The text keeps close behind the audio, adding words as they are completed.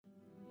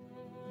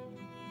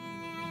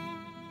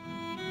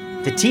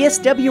The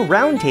TSW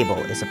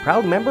Roundtable is a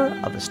proud member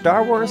of the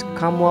Star Wars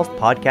Commonwealth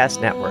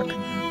Podcast Network.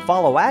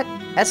 Follow at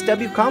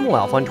SW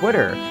Commonwealth on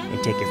Twitter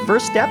and take your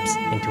first steps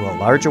into a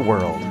larger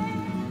world.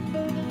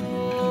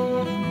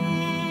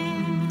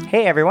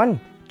 Hey everyone,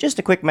 just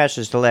a quick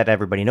message to let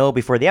everybody know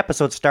before the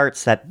episode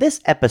starts that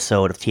this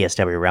episode of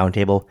TSW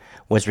Roundtable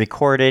was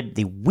recorded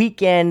the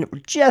weekend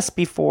just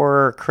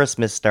before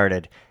Christmas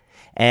started.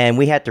 And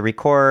we had to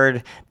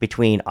record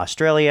between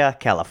Australia,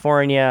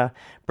 California,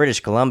 British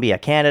Columbia,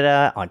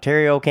 Canada,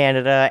 Ontario,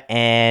 Canada,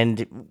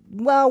 and,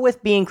 well,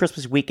 with being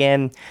Christmas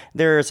weekend,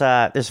 there's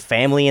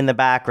family in the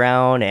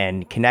background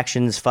and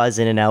connections fuzz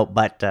in and out,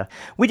 but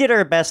we did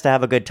our best to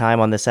have a good time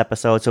on this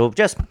episode, so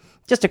just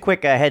a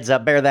quick heads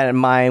up, bear that in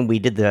mind. We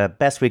did the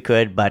best we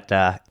could, but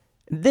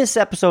this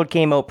episode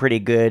came out pretty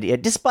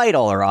good, despite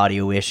all our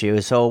audio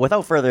issues, so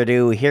without further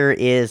ado, here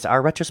is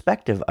our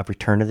retrospective of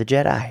Return of the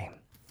Jedi.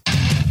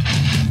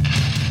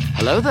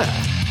 Hello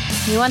there.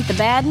 You want the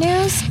bad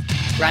news?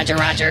 Roger,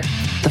 roger.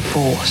 The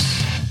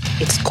Force,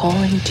 it's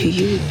calling to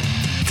you.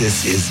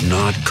 This is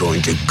not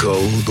going to go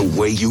the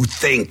way you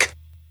think.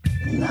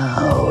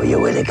 Now you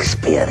will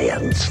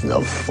experience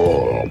the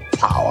full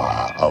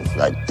power of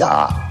the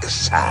dark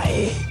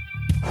side.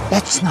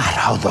 That's not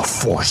how the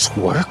Force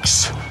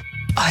works.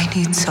 I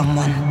need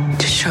someone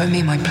to show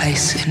me my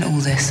place in all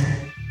this.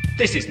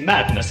 This is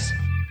madness.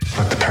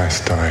 Let the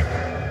past die.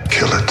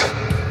 Kill it.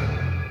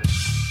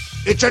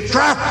 It's a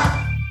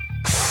trap!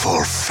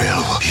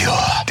 Fulfill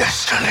your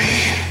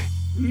destiny.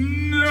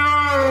 No!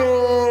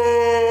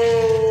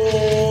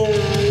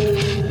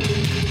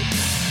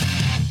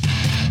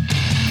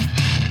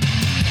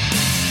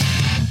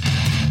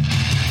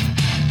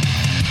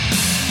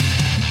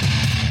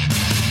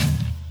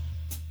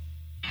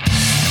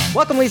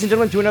 Welcome, ladies and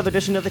gentlemen, to another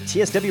edition of the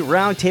TSW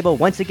Roundtable.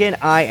 Once again,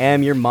 I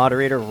am your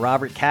moderator,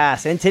 Robert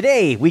Cass, and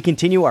today we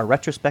continue our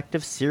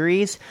retrospective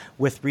series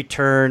with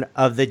Return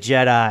of the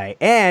Jedi.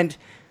 And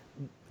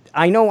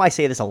I know I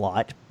say this a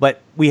lot,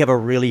 but we have a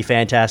really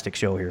fantastic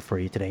show here for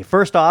you today.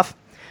 First off,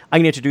 I'm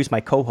going to introduce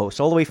my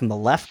co-host all the way from the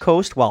left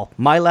coast, well,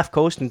 my left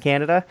coast in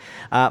Canada,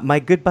 my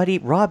good buddy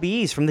Rob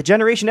Ease from the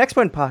Generation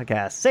X-Men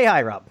podcast. Say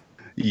hi, Rob.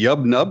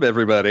 Yub nub,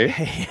 everybody.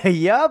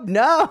 Yub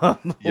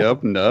nub.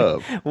 Yub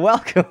nub.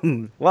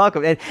 Welcome.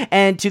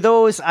 And to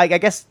those, I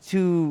guess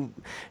to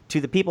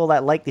the people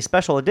that like the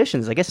special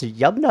editions, I guess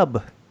Yub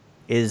nub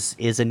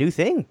is a new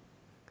thing.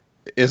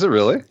 Is it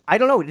really? I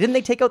don't know. Didn't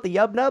they take out the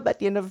Yub nub at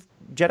the end of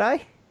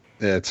Jedi?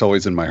 Yeah, it's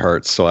always in my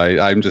heart, so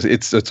I'm just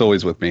it's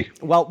always with me.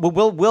 Well,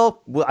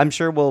 we'll I'm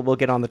sure we'll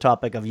get on the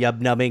topic of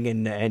yub nubbing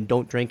and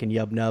don't drink and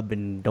yub nub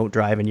and don't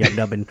drive and yub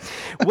nub and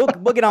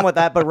we'll get on with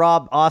that. But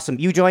Rob, awesome,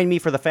 you joined me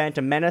for the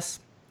Phantom Menace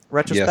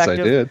retrospective.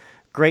 Yes, I did.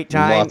 Great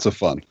time. Lots of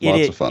fun.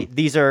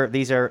 These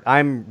are.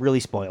 I'm really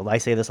spoiled. I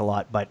say this a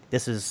lot, but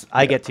this is.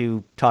 I get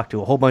to talk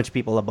to a whole bunch of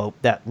people about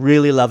that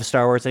really love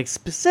Star Wars and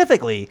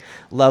specifically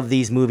love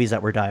these movies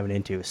that we're diving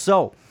into.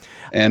 So.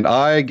 And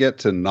I get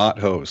to not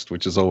host,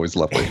 which is always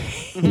lovely.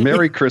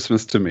 Merry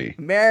Christmas to me.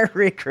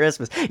 Merry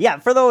Christmas. Yeah,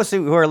 for those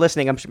who are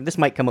listening, I'm sure this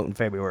might come out in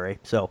February.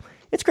 So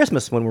it's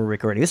Christmas when we're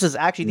recording. This is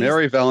actually...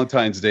 Merry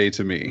Valentine's Day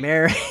to me.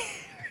 Merry...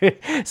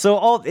 So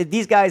all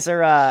these guys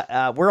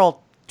are... we're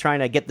all trying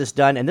to get this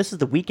done, and this is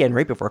the weekend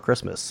right before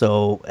Christmas.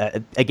 So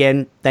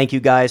again, thank you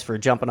guys for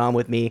jumping on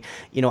with me.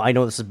 You know, I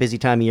know this is a busy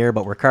time of year,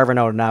 but we're carving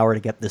out an hour to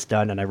get this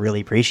done, and I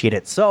really appreciate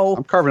it. So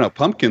I'm carving out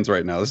pumpkins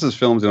right now. This is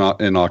filmed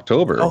in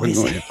October. Oh, what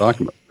are you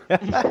talking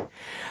about?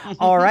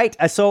 All right,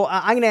 so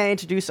I'm going to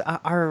introduce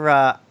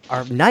our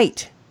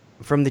knight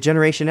from the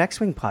Generation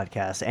X-Wing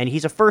podcast, and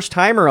he's a first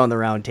timer on the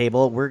round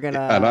table. We're gonna,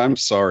 and I'm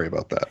sorry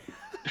about that.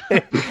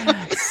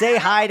 Say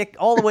hi to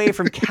all the way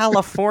from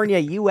California,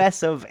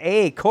 US of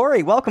A.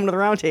 Corey, welcome to the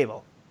round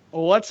table.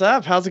 What's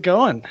up? How's it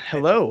going?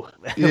 Hello.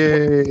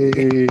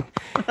 Yay.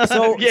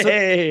 So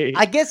Yay.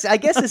 I guess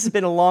this has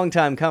been a long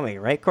time coming,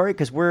 right, Corey?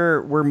 Because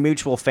we're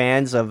mutual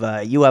fans of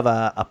you have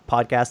a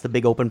podcast, the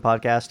Big Open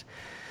podcast.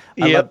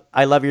 Yep.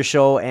 I love your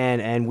show,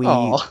 and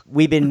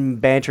we've been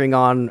bantering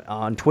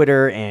on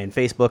Twitter and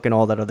Facebook and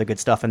all that other good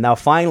stuff. And now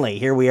finally,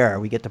 here we are.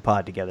 We get to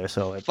pod together.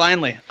 So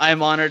Finally,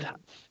 I'm honored.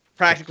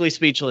 Practically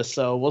speechless,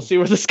 so we'll see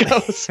where this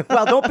goes.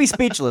 Well, don't be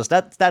speechless.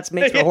 That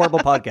makes for horrible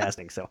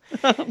podcasting. So,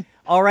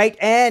 all right,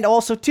 and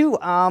also too,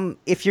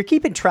 if you're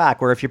keeping track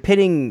or if you're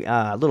pitting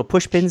little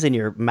push pins in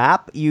your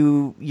map,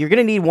 you're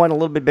gonna need one a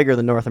little bit bigger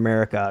than North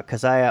America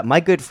because my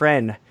good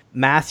friend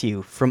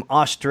Matthew from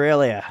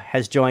Australia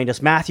has joined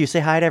us. Matthew,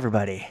 say hi to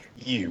everybody.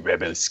 You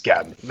rebel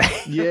scum.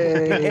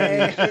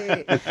 Yay!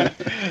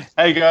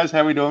 Hey guys,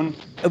 how we doing?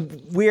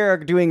 We are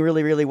doing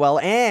really, really well.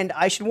 And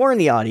I should warn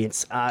the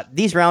audience,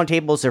 these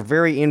roundtables are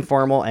very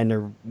informal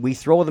and we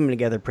throw them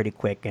together pretty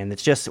quick. And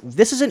it's just,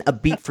 this isn't a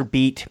beat for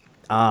beat.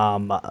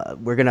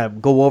 We're going to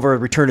go over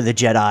Return of the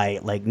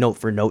Jedi, like note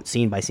for note,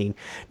 scene by scene.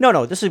 No,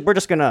 we're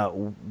just going to,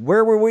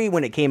 where were we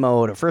when it came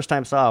out or first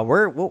time saw?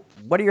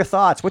 What are your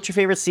thoughts? What's your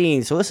favorite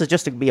scene? So this is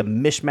just to be a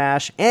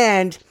mishmash.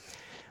 And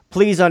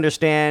please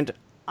understand,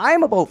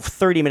 I'm about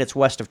 30 minutes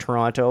west of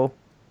Toronto,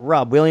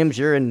 Rob Williams.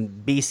 You're in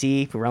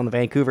BC, around the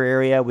Vancouver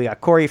area. We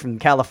got Corey from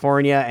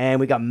California, and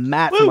we got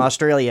Matt from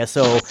Australia.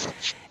 So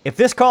if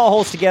this call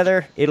holds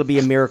together, it'll be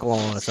a miracle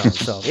on its own.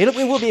 So it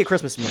will be a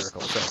Christmas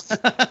miracle. So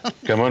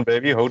Come on,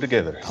 baby, hold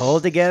together.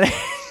 hold together.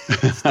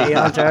 Stay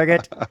on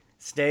target.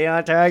 Stay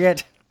on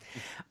target.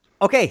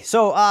 Okay,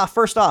 so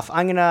first off,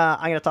 I'm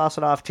gonna toss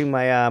it off to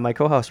my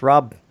co-host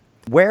Rob.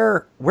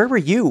 Where were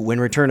you when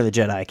Return of the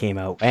Jedi came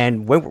out,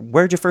 and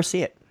where'd you first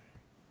see it?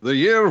 The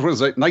year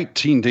was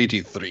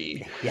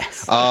 1983.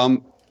 Yes.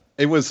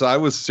 It was. I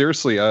was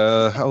seriously.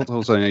 How old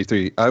was I?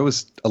 93. I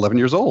was 11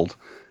 years old.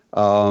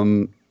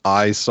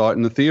 I saw it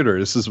in the theater.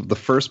 This is the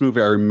first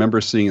movie I remember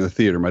seeing in the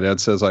theater. My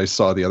dad says I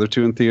saw the other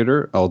two in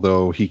theater,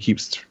 although he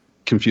keeps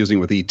confusing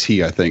with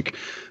E.T., I think.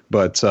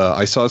 But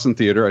I saw this in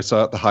theater. I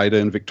saw it at the Haida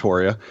in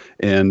Victoria.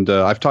 And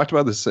I've talked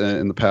about this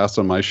in the past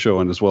on my show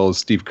and as well as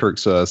Steve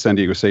Kirk's San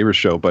Diego Sabres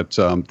show. But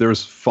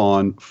there's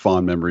fond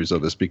memories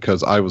of this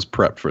because I was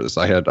prepped for this.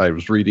 I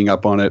was reading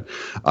up on it.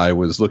 I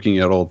was looking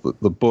at all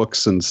the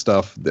books and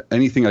stuff,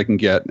 anything I can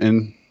get.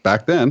 And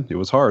back then, it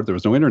was hard. There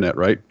was no internet,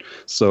 right?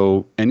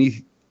 So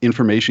any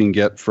information you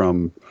get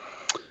from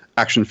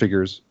action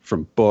figures,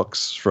 from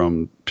books,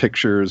 from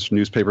pictures,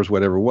 newspapers,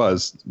 whatever it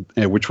was,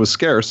 which was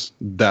scarce,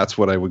 that's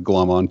what I would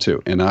glom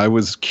onto. And I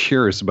was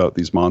curious about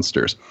these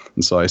monsters.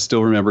 And so I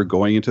still remember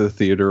going into the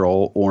theater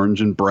all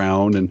orange and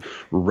brown and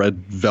red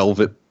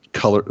velvet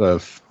color.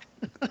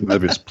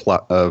 Maybe it's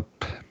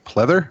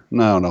pleather?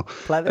 No.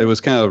 Pleather? It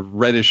was kind of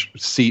reddish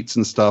seats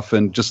and stuff.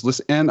 And just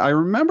listen. And I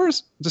remember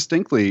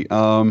distinctly,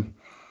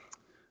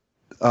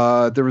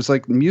 there was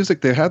like music.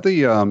 They had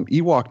the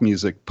Ewok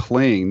music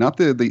playing, not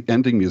the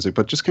ending music,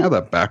 but just kind of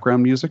that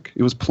background music.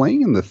 It was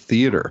playing in the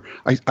theater.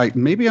 I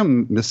maybe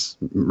I'm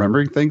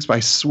misremembering things, but I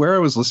swear I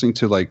was listening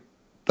to like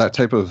that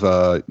type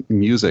of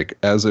music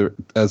as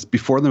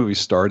before the movie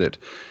started,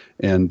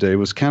 and it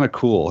was kind of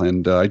cool.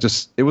 And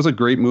it was a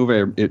great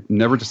movie. It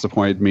never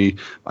disappointed me.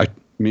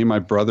 Me and my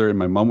brother and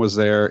my mom was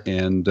there,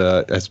 and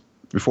as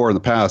before in the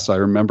past, I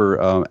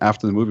remember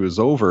after the movie was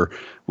over,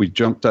 we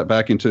jumped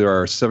back into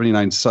our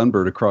 79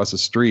 Sunbird across the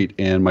street,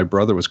 and my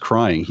brother was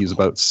crying. He was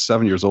about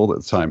 7 years old at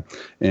the time.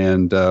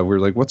 And we were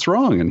like, what's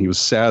wrong? And he was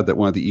sad that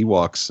one of the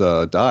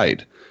Ewoks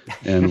died.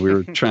 And we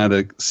were trying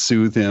to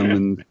soothe him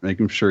and make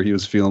him sure he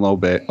was feeling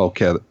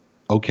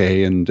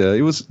okay. And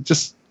it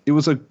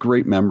was a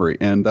great memory.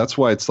 And that's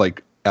why it's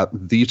like at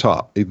the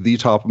top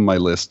of my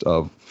list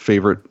of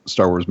favorite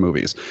Star Wars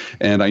movies.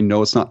 And I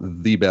know it's not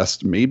the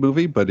best made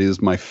movie, but it is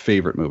my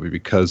favorite movie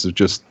because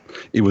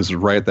it was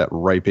right at that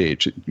ripe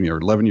age. You're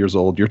 11 years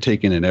old, you're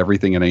taking in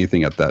everything and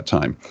anything at that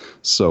time.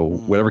 So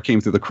whatever came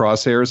through the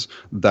crosshairs,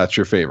 that's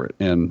your favorite.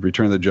 And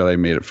Return of the Jedi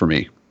made it for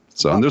me.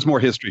 So and there's more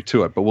history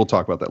to it, but we'll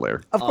talk about that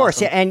later. Of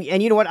course, yeah. And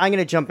you know what? I'm going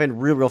to jump in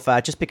real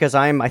fast just because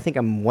I think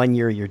I'm 1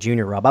 year your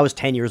junior, Rob. I was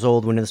 10 years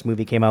old when this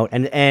movie came out.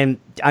 And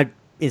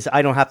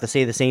I don't have to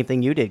say the same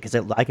thing you did because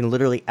I can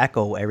literally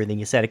echo everything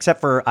you said,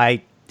 except for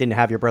I didn't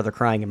have your brother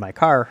crying in my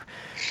car.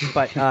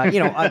 But,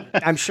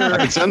 I'm sure. I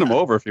can send them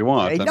over if you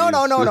want. No.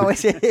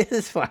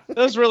 It's fine.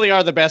 Those really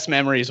are the best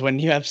memories when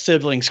you have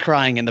siblings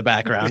crying in the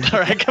background. All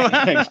right, come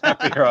on.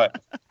 Exactly right.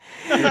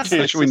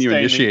 Especially when you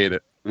initiate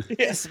it.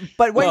 Yes,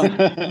 but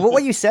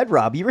what you said,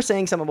 Rob, you were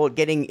saying something about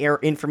getting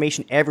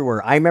information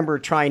everywhere. I remember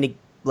trying to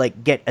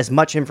get as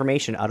much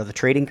information out of the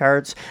trading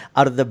cards,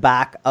 out of the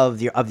back of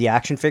the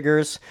action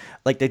figures,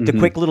 like the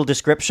quick little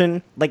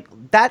description, like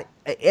that.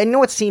 I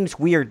know it seems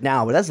weird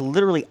now, but that's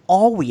literally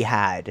all we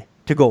had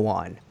to go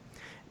on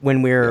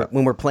when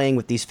we're playing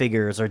with these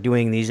figures or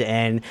doing these.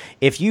 And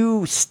if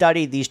you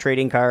studied these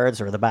trading cards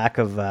or the back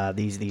of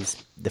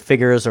the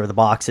figures or the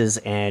boxes,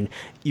 and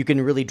you can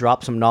really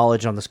drop some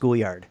knowledge on the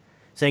schoolyard.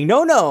 Saying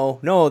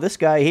no, this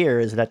guy here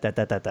is that,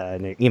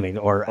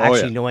 or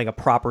actually knowing a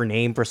proper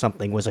name for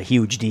something was a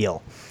huge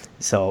deal.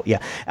 So yeah,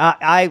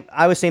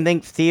 I was same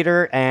thing,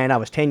 theater, and I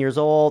was 10 years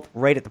old,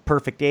 right at the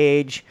perfect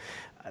age.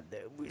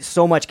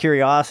 So much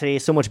curiosity,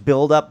 so much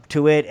build up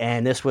to it,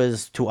 and this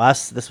was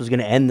going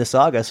to end the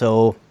saga.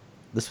 So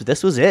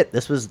this was it.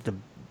 This was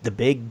the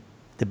big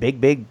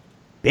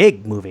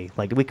movie.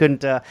 Like we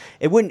couldn't,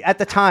 it wouldn't at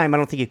the time. I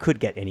don't think it could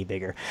get any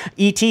bigger.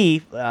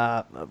 E.T.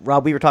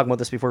 Rob, we were talking about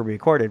this before we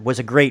recorded. Was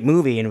a great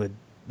movie and it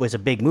was a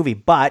big movie,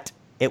 but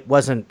it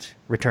wasn't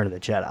Return of the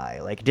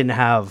Jedi. Like it didn't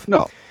have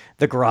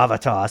the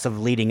gravitas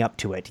of leading up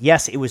to it.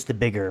 Yes, it was the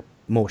bigger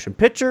motion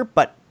picture,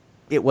 but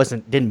it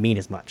didn't mean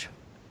as much.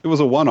 It was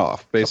a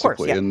one-off, basically. Of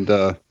course, yeah.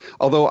 And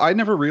although I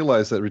never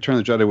realized that Return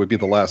of the Jedi would be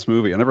the last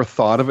movie, I never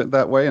thought of it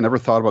that way. I never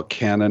thought about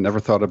canon, never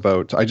thought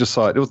about... I just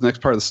saw it was the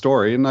next part of the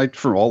story, and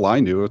from all I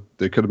knew,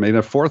 they could have made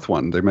a fourth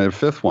one. They made a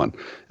fifth one.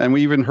 And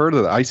we even heard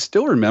of that. I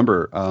still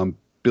remember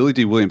Billy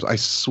D. Williams. I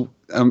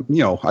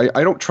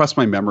don't trust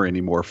my memory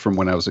anymore from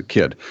when I was a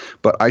kid,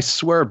 but I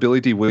swear Billy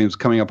D. Williams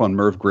coming up on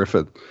Merv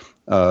Griffith,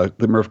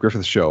 the Merv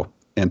Griffith show,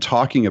 and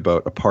talking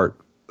about a part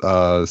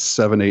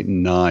 7, 8,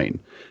 and 9.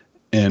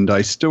 And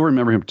I still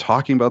remember him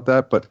talking about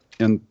that,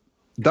 and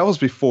that was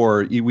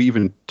before we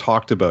even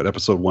talked about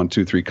episode 1,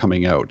 2, 3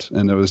 coming out,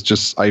 and it was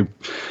just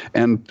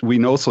and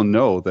we also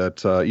know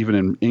that even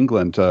in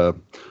England,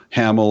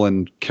 Hamill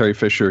and Carrie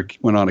Fisher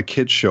went on a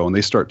kids show, and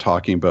they start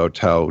talking about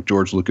how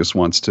George Lucas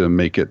wants to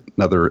make it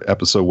another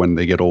episode when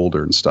they get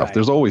older and stuff. Right.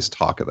 There's always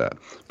talk of that,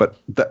 but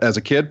as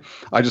a kid,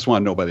 I just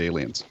want to know about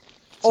aliens.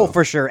 So. Oh,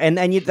 for sure, and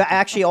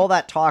actually all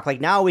that talk,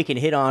 like now we can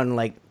hit on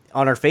like.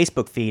 On our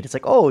Facebook feed, it's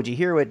like, oh, did you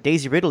hear what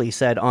Daisy Ridley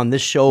said on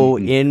this show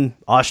in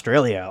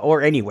Australia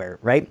or anywhere,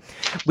 right?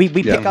 We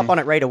pick up on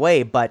it right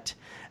away, but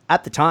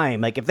at the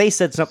time, like if they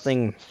said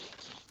something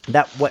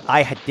that what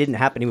I didn't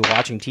happen to be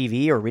watching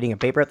TV or reading a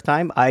paper at the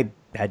time, I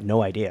had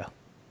no idea.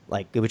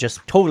 Like it was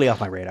just totally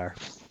off my radar.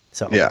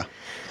 So yeah.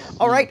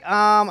 All right,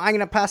 I'm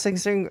gonna pass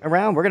things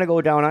around. We're gonna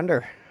go down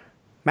under.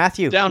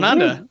 Matthew, down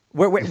under.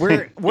 Where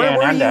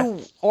were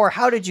you, or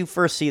how did you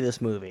first see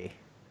this movie?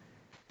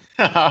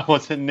 I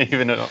wasn't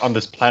even on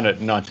this planet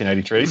in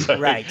 1983. So,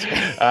 right.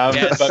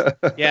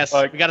 Yes.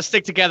 Like, we got to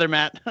stick together,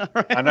 Matt.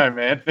 Right. I know,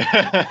 man.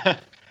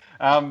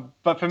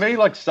 But for me,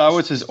 like Star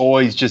Wars has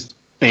always just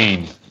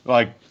been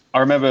like. I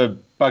remember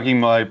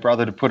bugging my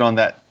brother to put on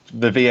the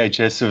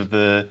VHS of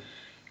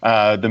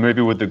the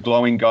movie with the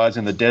glowing guys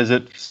in the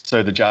desert.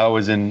 So the Jar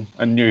was in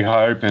A New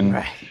Hope,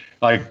 and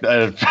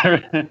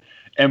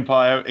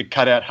Empire, it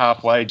cut out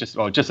halfway, just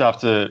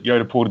after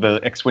Yoda pulled the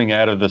X-Wing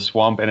out of the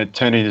swamp and it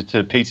turned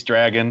into Pete's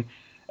Dragon.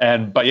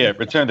 But yeah,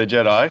 Return of the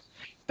Jedi,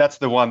 that's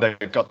the one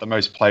that got the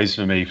most plays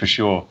for me, for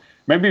sure.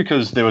 Maybe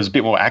because there was a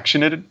bit more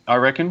action in it, I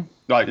reckon.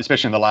 Like,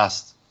 especially in the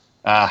last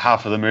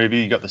half of the movie.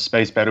 You got the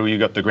space battle, you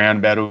got the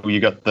ground battle, you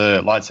got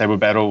the lightsaber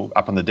battle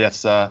up on the Death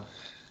Star.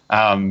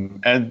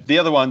 And the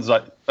other ones,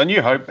 like A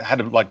New Hope,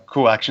 had like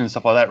cool action and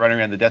stuff like that running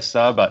around the Death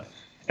Star, but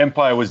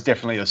Empire was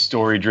definitely a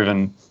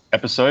story-driven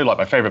episode. Like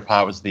my favorite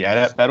part was the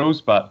AT-AT battles,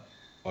 but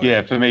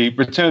yeah, for me,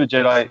 Return of the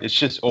Jedi, it's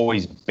just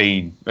always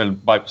been,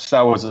 and like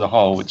Star Wars as a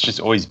whole, it's just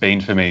always been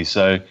for me.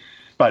 So,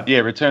 but yeah,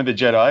 Return of the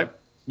Jedi,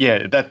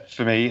 yeah, that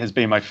for me has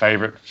been my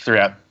favorite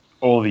throughout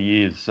all the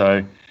years.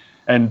 So,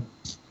 and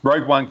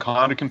Rogue One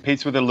kind of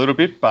competes with it a little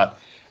bit, but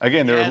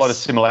again, there are a lot of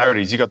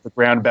similarities. You got the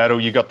ground battle,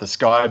 you got the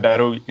sky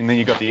battle, and then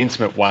you got the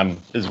intimate one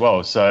as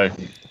well. So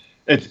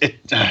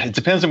it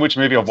depends on which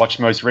movie I've watched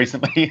most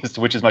recently as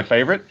to which is my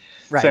favorite.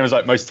 Right. Same as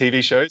like most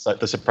TV shows, like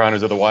The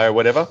Sopranos or The Wire or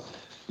whatever.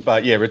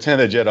 But yeah, Return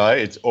of the Jedi,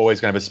 it's always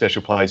going to have a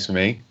special place for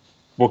me.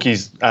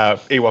 Wookiees,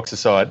 Ewoks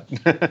aside.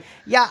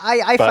 Yeah,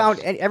 I found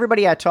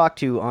everybody I talked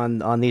to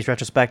on these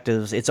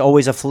retrospectives, it's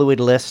always a fluid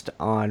list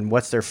on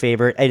what's their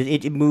favorite.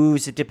 It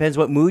moves. It depends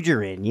what mood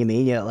you're in. You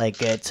mean,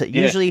 like it's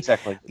usually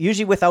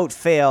without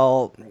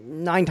fail,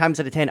 9 times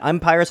out of 10,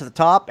 Empire's at the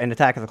top and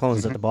Attack of the Clones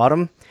is at the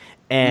bottom.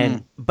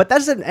 And but that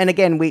doesn't. And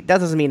again, that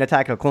doesn't mean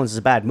Attack of the Clones is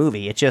a bad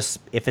movie. It's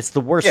just if it's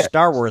the worst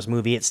Star Wars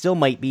movie, it still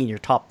might be in your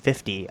top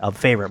 50 of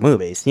favorite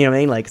movies. You know what I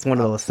mean? Like it's one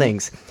of those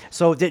things.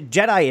 So the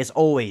Jedi is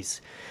always.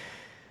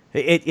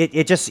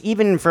 It just,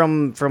 even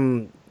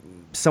from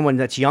someone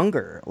that's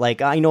younger,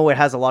 like I know it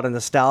has a lot of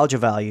nostalgia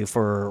value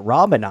for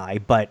Rob and I,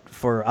 but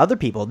for other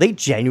people, they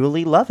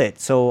genuinely love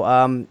it.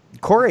 So,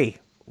 Corey,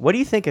 what do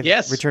you think of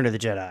Return of the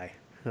Jedi?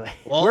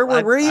 Well,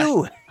 where were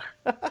you?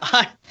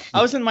 I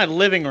was in my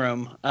living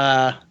room,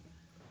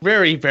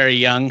 very, very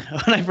young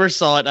when I first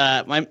saw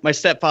it. My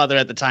stepfather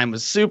at the time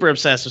was super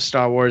obsessed with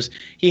Star Wars.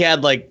 He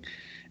had like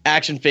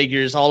action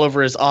figures all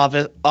over his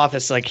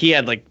office. Like he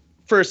had like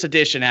first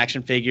edition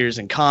action figures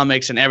and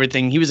comics and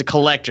everything. He was a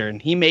collector, and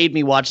he made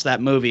me watch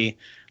that movie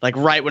like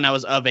right when I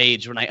was of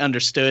age, when I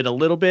understood a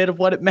little bit of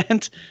what it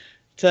meant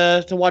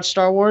to watch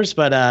Star Wars.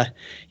 But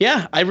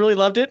yeah, I really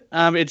loved it.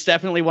 It's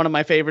definitely one of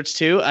my favorites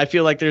too. I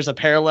feel like there's a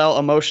parallel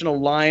emotional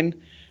line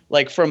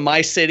like from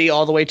my city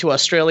all the way to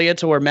Australia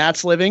to where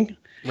Matt's living.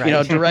 Right. You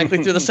know,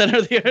 directly through the center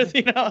of the earth,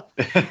 you know?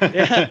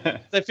 Yeah.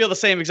 I feel the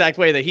same exact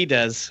way that he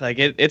does. Like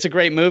it's a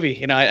great movie.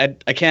 You know,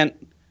 I can't.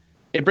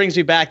 It brings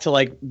me back to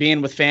like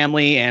being with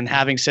family and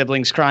having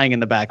siblings crying in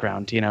the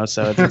background, you know,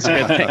 so it's a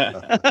good thing.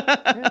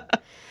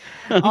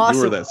 Awesome.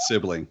 You were that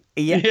sibling.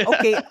 Yeah.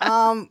 Okay.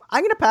 I'm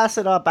going to pass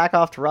it back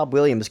off to Rob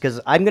Williams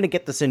because I'm going to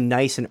get this in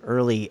nice and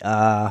early.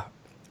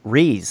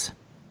 Reese.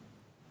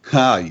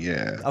 Ah,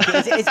 yeah.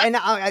 Okay. And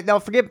no,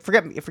 forgive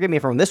me if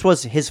I'm wrong. This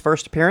was his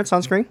first appearance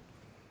on screen?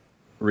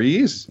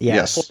 Reese?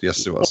 Yes,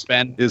 it was.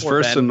 His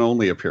first and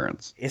only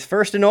appearance. His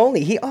first and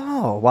only.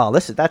 Wow,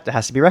 that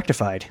has to be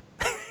rectified.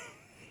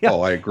 Yeah.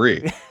 Oh, I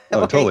agree. I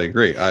totally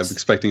agree. I'm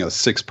expecting a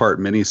 6-part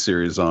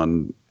miniseries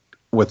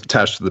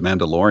attached to the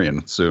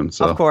Mandalorian soon.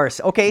 So of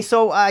course. Okay,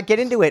 so get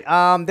into it.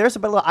 There's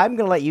I'm going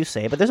to let you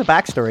say it, but there's a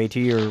backstory to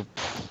your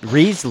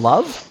Reese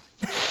love.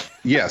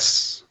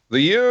 Yes,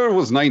 the year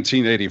was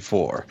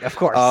 1984. Of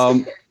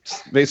course.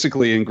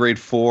 Basically, in grade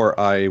 4,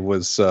 I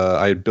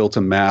had built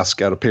a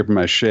mask out of paper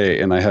mache,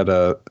 and I had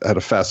a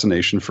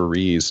fascination for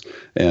Reese,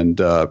 and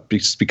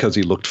because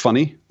he looked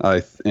funny,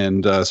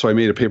 so I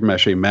made a paper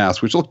mache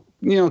mask, which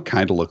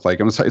kind of looked like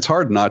him. It's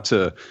hard not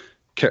to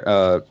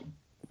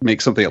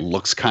make something that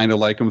looks kind of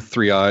like him: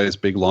 3 eyes,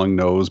 big long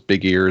nose,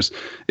 big ears.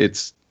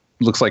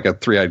 looks like a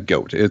three-eyed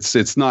goat.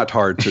 It's not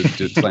hard to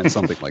design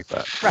something like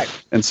that.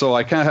 Right. And so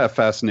I kind of have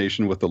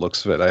fascination with the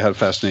looks of it. I had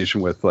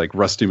fascination with like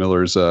Rusty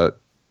Miller's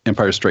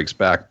Empire Strikes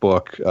Back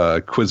book,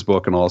 quiz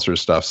book, and all sort of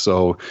stuff.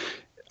 So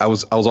I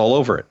was all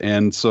over it.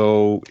 And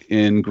so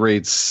in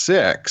grade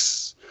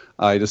 6,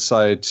 I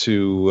decided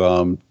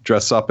to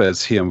dress up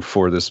as him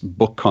for this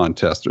book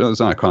contest. It was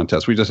not a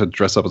contest. We just had to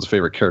dress up as a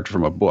favorite character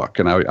from a book.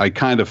 And I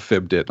kind of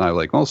fibbed it. And I was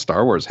like, well,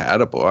 Star Wars had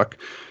a book.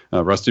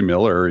 Rusty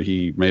Miller,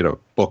 he made a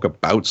book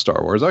about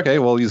Star Wars. Okay,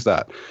 well, use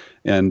that.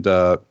 And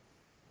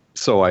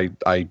so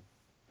I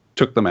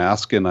took the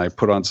mask and I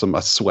put on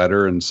a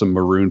sweater and some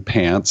maroon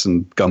pants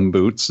and gum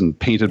boots and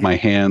painted my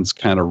hands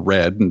kind of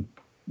red and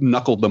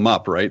knuckled them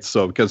up, right?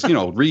 So because,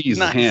 Ree's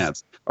Nice.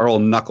 hands are all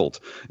knuckled.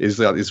 He's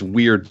got these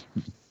weird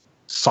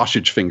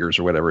sausage fingers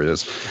or whatever it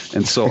is.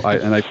 And so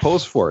I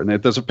posed for it.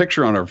 And there's a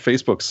picture on our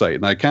Facebook site.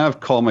 And I kind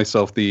of call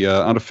myself the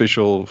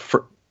unofficial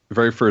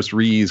very first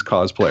Ree's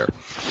cosplayer.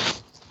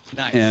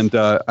 Nice. And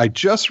I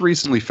just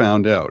recently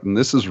found out, and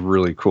this is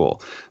really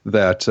cool,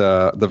 that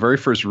the very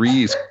first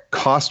Ree's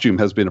costume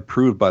has been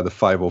approved by the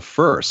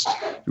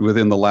 501st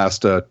within the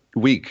last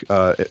week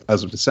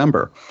as of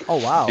December. Oh,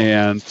 wow.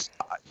 And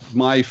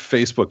my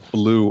Facebook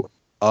blew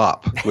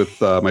up with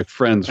my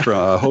friends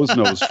from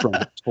Hosenose from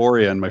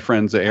Victoria and my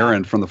friends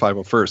Aaron from the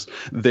 501st.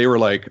 They were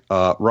like,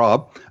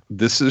 Rob,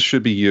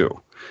 should be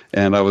you.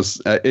 And I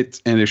was,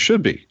 it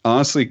should be.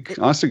 Honestly,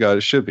 God,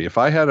 it should be. If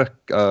I had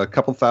a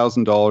couple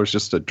 $1,000s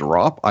just to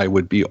drop, I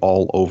would be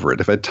all over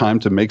it. If I had time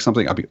to make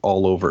something, I'd be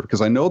all over it.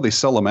 Because I know they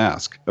sell a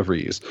mask of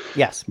Ree's.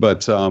 Yes.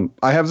 But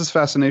I have this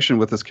fascination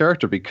with this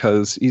character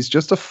because he's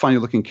just a funny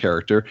looking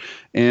character.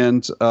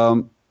 And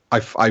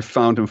I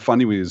found him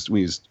funny when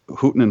he's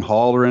hooting and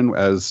hollering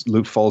as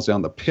Luke falls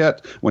down the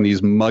pit, when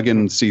he's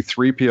mugging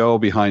C-3PO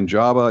behind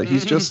Jabba.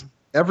 He's just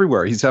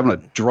everywhere. He's having a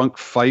drunk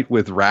fight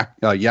with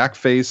Yak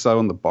Face out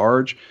on the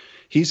barge.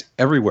 He's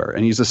everywhere,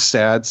 and he's a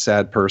sad,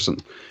 sad person.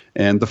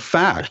 And the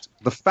fact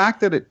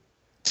that it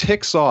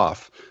ticks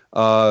off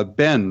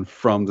Ben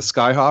from the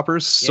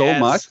Skyhoppers so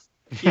much,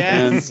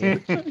 Yes.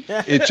 and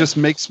it just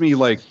makes me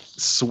like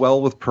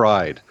swell with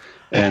pride.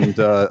 And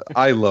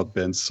I love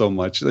Ben so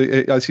much.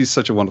 He's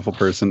such a wonderful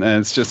person,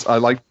 and it's just I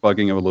like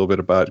bugging him a little bit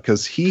about it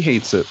because he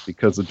hates it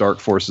because the Dark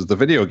Forces, the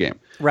video game.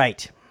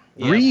 Right.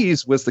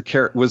 Ree's was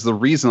the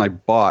reason I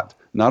bought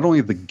not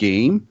only the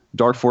game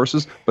Dark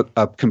Forces, but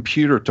a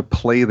computer to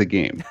play the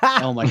game.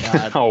 Oh my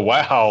God. Oh,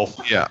 wow.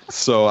 Yeah.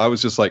 So I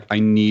was just like, I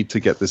need to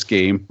get this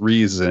game.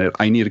 Ree's in it.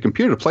 I need a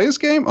computer to play this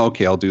game.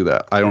 Okay, I'll do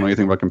that. I don't know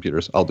anything about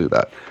computers. I'll do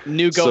that.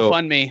 New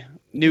GoFundMe.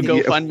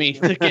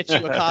 GoFundMe to get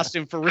you a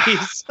costume for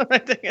Ree's.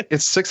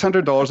 It's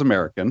 $600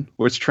 American,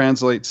 which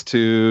translates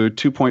to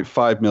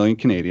 2.5 million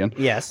Canadian.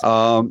 Yes.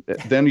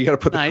 Then you got to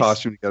put the Nice.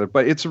 costume together.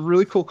 But it's a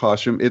really cool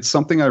costume. It's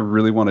something I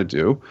really want to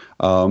do.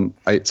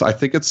 I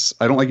think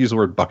I don't like to use the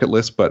word bucket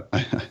list, but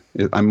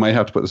I might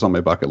have to put this on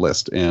my bucket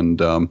list.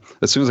 And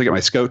as soon as I get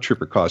my Scout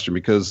Trooper costume,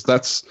 because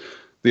that's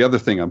the other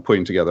thing I'm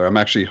putting together. I'm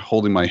actually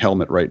holding my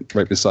helmet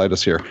right beside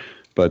us here.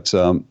 But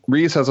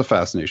Ree's has a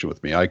fascination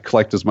with me. I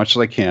collect as much as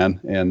I can,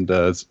 and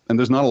there's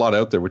not a lot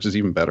out there, which is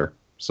even better.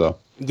 So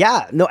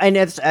yeah, no, and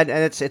it's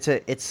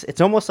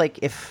almost like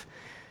if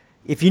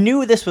you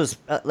knew this was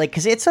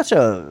because it's such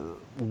a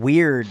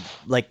weird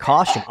like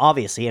costume,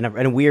 obviously, and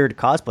a weird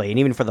cosplay, and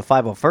even for the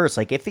 501st,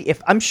 like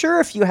if I'm sure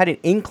if you had an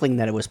inkling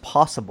that it was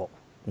possible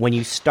when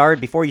you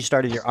before you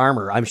started your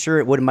armor, I'm sure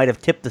it might have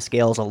tipped the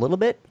scales a little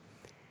bit.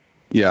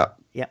 yeah,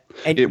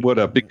 and it would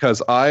have,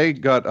 because I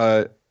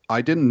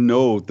didn't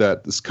know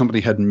that this company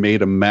had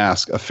made a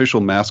mask,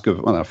 official mask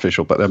of, well, not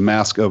official, but a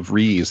mask of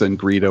Ree's and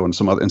Greedo and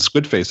some other, and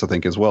Squidface, I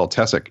think, as well,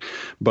 Tessic.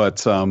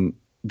 But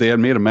they had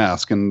made a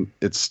mask, and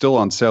it's still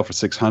on sale for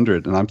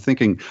 $600. And I'm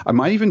thinking I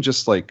might even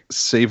just like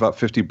save up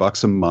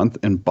 $50 a month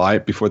and buy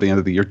it before the end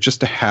of the year just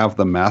to have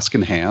the mask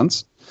in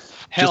hands.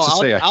 Hell, just to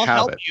say I'll have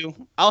help it.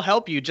 you. I'll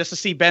help you just to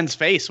see Ben's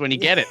face when you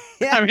get it.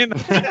 Yeah. I mean,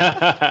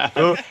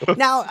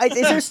 now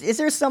is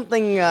there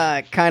something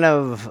kind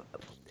of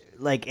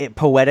like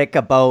poetic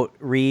about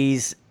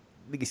Ree's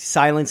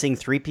silencing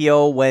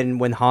 3PO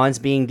when Han's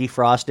being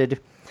defrosted,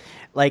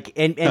 like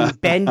and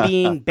Ben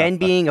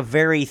being a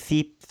very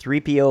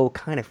 3PO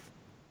kind of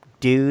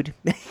dude.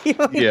 You know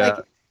what I mean? Yeah.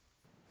 Like,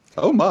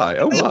 Oh my.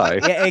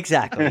 yeah,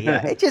 exactly.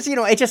 Yeah, it's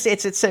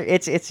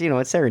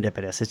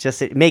serendipitous. It's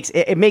just it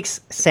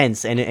makes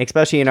sense, and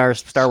especially in our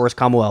Star Wars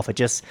Commonwealth,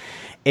 it's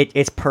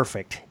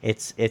perfect.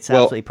 It's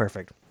absolutely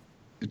perfect.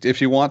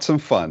 If you want some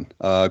fun,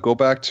 go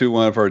back to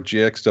one of our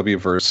GXW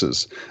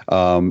verses.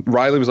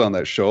 Riley was on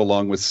that show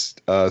along with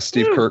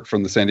Steve Kirk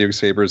from the San Diego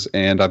Sabres,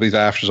 and I believe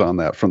Asher's on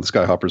that from the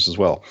Skyhoppers as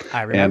well.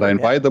 I remember, and I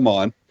invited them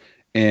on,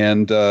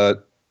 and I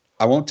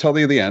won't tell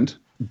you the end,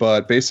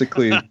 but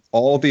basically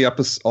all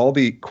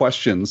the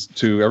questions,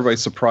 to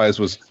everybody's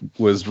surprise,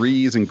 was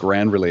Ree's and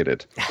Grand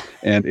related,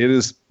 and it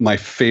is my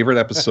favorite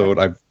episode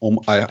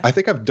I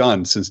think I've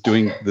done since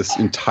doing this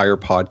entire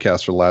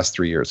podcast for the last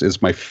 3 years.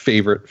 It's my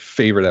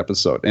favorite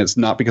episode, and it's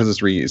not because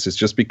it's Ree's. It's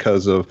just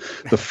because of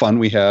the fun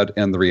we had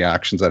and the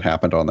reactions that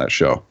happened on that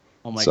show.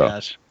 Oh my So-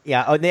 gosh.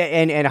 Yeah,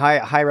 and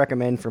high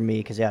recommend from me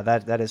because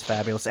that is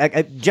fabulous.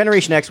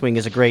 Generation X-Wing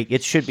is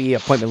it should be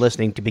appointment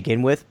listening to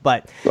begin with,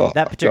 but Oh,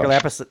 that particular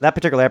gosh.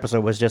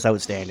 episode was just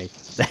outstanding.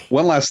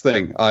 One last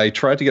thing. I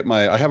tried to get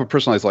I have a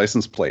personalized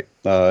license plate.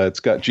 It's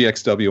got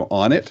GXW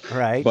on it.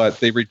 Right. But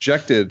they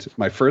rejected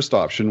my first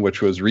option,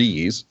 which was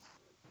re-ease.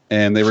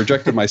 And they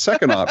rejected my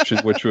second option,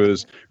 which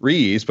was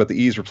re-ease, but the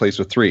E's replaced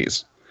with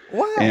 3s.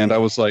 Why? And I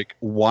was like,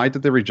 why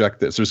did they reject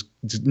this? There's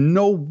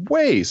no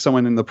way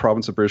someone in the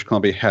province of British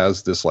Columbia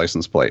has this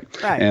license plate.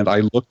 Right. And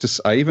I looked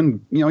I even,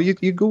 you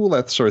Google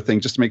that sort of thing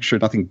just to make sure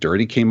nothing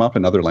dirty came up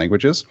in other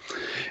languages.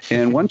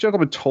 And one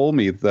gentleman told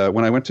me that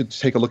when I went to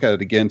take a look at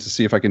it again to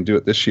see if I can do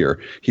it this year,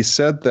 he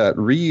said that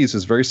re-ease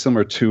is very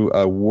similar to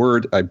a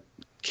word, I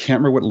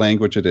can't remember what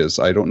language it is.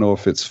 I don't know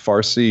if it's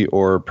Farsi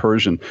or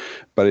Persian,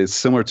 but it's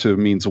similar to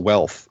means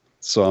wealth.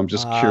 So I'm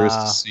just curious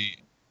to see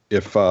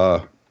if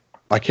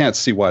I can't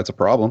see why it's a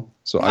problem.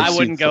 So I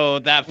wouldn't go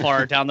that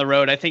far down the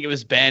road. I think it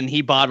was Ben.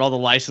 He bought all the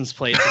license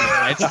plates and the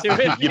rights to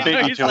it. You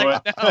beat me He's to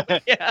like, it. no,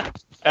 yeah.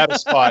 Out of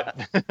spot.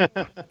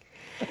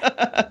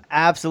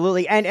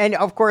 Absolutely, and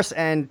of course,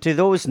 and to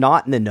those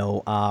not in the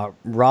know,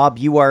 Rob,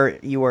 you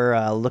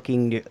are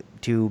looking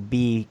to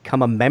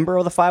become a member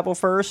of the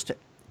 501st.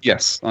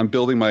 Yes, I'm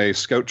building my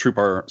Scout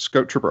Trooper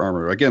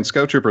armor. Again,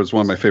 Scout Trooper is one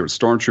of my favorite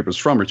stormtroopers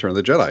from Return of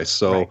the Jedi.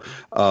 So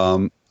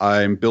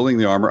I'm building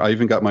the armor. I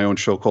even got my own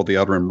show called The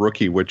Outer Rim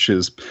Rookie, which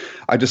is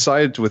I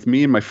decided with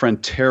me and my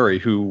friend Terry,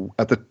 who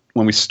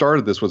when we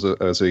started this was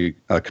as a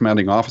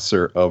commanding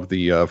officer of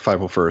the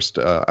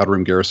 501st Outer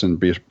Rim Garrison,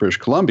 British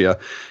Columbia.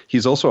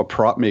 He's also a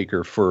prop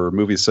maker for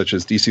movies such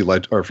as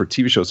or for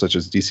TV shows such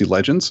as DC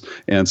Legends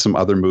and some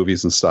other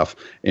movies and stuff.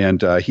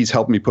 And he's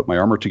helped me put my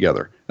armor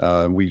together.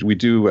 We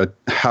do a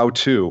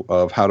how-to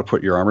of how to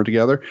put your armor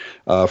together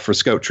for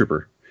Scout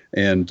Trooper.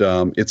 And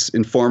it's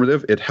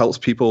informative. It helps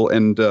people,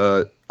 and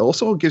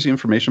also gives you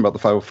information about the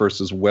 501st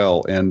as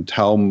well, and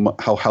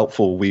how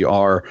helpful we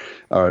are.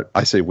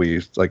 I say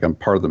we, like I'm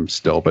part of them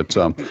still, but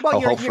how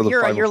helpful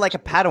you're like a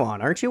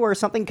Padawan, aren't you, or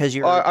something? Because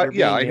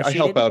I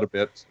help out a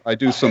bit. I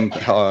do some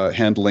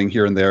handling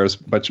here and there as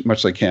much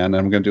as I can, and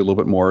I'm going to do a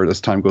little bit more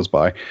as time goes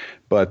by.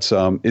 But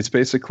it's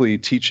basically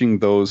teaching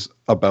those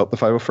about the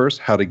 501st,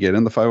 how to get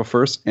in the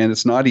 501st, and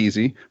it's not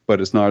easy, but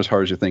it's not as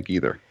hard as you think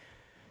either.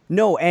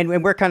 No,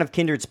 and we're kind of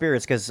kindred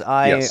spirits because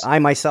I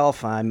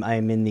myself, I'm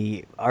in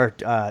the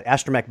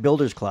Astromech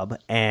Builders Club,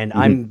 and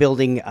I'm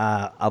building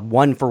a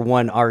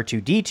 1-for-1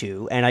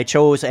 R2D2, and I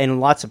chose, and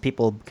lots of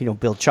people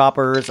build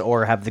choppers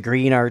or have the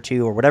green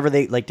R2 or whatever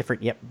they like,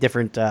 different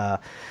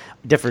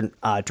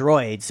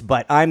droids,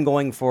 but I'm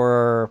going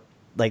for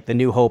like the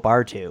New Hope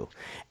R2,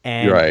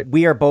 and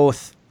we are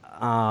both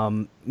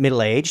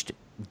middle-aged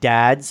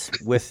dads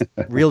with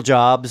real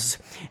jobs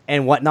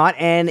and whatnot,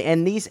 and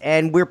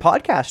we're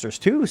podcasters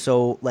too,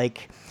 so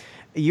like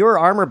your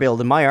armor build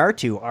and my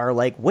R2 are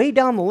like way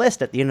down the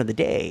list at the end of the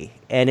day,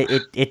 and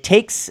it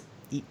takes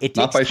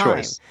not by time.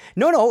 choice.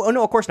 No,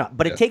 of course not,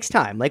 but it takes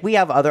time. Like we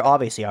have other,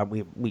 obviously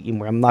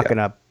we're not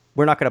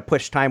gonna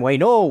push time away.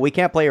 No, we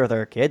can't play with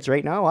our kids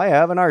right now. I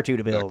have an R2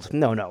 to build. Exactly.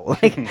 No.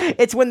 Like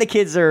it's when the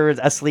kids are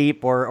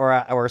asleep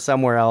or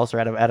somewhere else or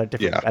at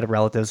a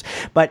relatives.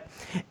 But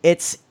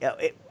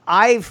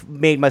I've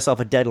made myself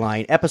a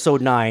deadline.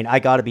 Episode 9, I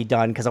got to be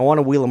done because I want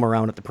to wheel them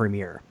around at the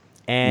premiere,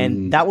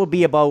 and that will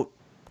be about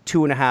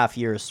 2.5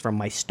 years from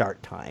my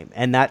start time.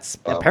 And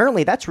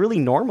apparently that's really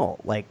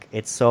normal. Like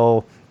it's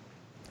so.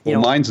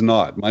 Mine's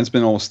not. Mine's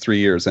been almost 3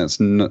 years, and it's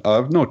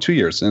 2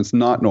 years, and it's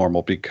not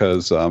normal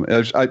because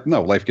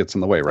life gets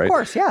in the way, right? Of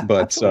course, yeah.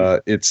 But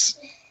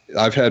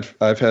I've had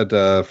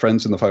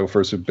friends in the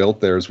 501st who built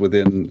theirs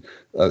within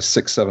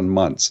 6-7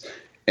 months,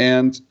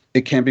 and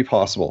it can be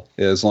possible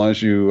as long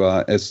as you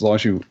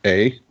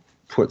A,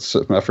 put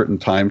some effort and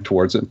time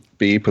towards it,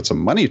 B, put some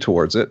money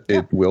towards it.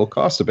 It will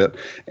cost a bit,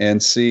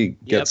 and C,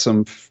 get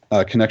some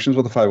connections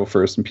with the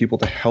 501st and people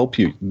to help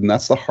you. And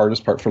that's the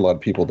hardest part for a lot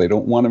of people. They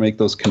don't want to make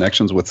those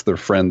connections with their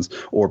friends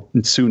or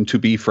soon to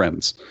be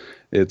friends.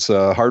 It's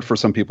hard for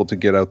some people to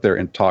get out there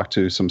and talk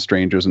to some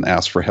strangers and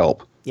ask for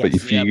help. Yes.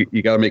 But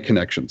you got to make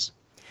connections.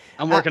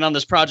 I'm working on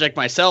this project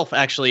myself,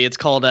 actually. It's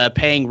called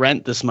Paying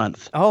Rent this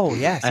month. Oh,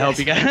 yes. I hope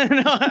you guys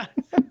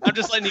I'm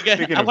just letting you guys.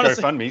 Speaking of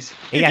GoFundMes.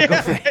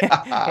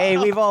 Yeah, hey,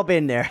 we've all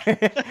been there.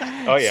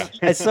 Oh, yeah.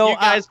 And so, you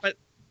guys, but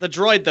the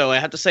droid, though, I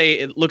have to say,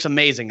 it looks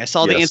amazing. I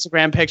saw the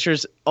Instagram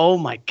pictures. Oh,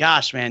 my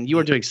gosh, man. You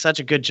are doing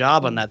such a good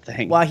job on that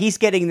thing. Well, he's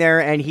getting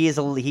there, and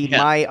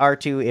my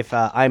R2, if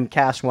I'm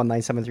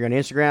Cast1973 on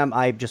Instagram,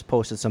 I just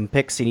posted some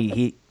pics,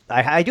 and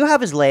I do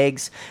have his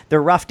legs.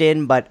 They're roughed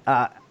in, but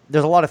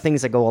there's a lot of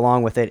things that go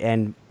along with it,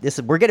 and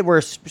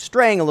we're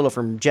straying a little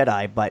from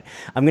Jedi, but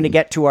I'm going to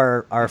get to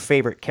our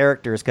favorite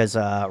characters because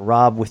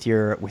Rob with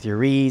your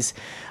Reese,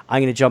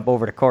 I'm going to jump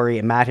over to Corey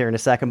and Matt here in a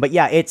second. But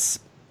yeah,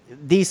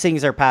 these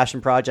things are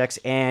passion projects,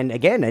 and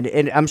again,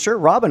 and I'm sure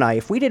Rob and I,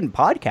 if we didn't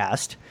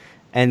podcast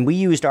and we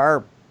used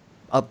our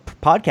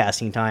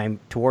podcasting time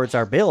towards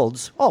our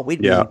builds,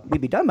 we'd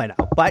be done by now.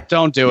 But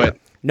don't do it.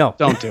 No.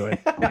 Don't do it.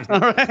 All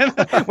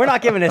right. We're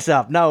not giving this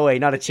up. No way,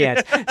 not a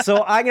chance.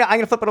 So I'm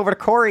gonna flip it over to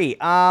Corey.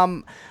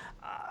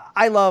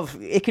 I love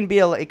it. Can be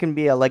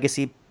a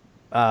legacy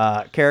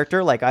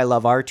character. Like I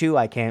love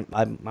R2.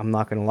 I'm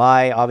not gonna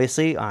lie.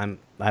 Obviously, I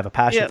have a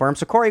passion for him.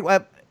 So Corey,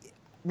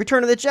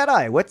 Return of the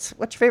Jedi. What's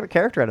your favorite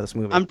character out of this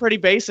movie? I'm pretty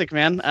basic,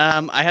 man.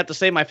 I have to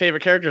say my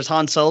favorite character is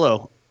Han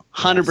Solo.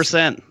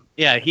 100%.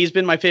 Yeah, he's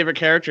been my favorite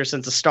character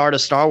since the start of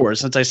Star Wars.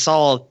 Since I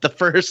saw the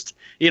first,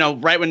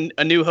 right when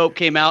A New Hope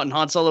came out and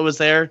Han Solo was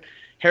there,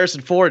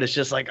 Harrison Ford is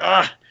just like,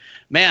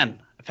 man.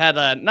 I've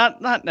had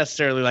not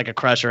necessarily like a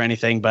crush or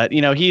anything, but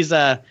he's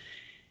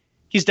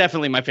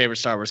definitely my favorite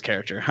Star Wars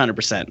character,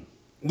 100%.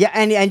 Yeah,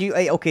 and you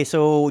okay?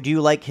 So do you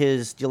like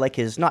his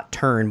not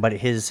turn, but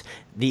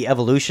the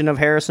evolution of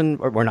Harrison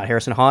or not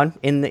Harrison Han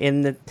in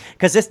the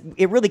because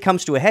it really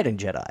comes to a head in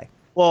Jedi.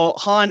 Well,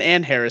 Han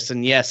and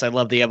Harrison, yes, I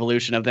love the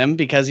evolution of them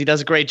because he does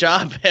a great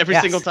job every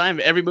single time,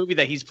 every movie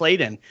that he's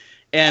played in.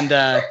 And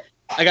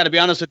I got to be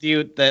honest with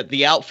you,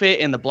 the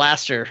outfit and the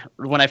blaster,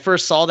 when I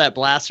first saw that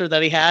blaster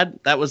that he had,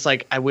 that was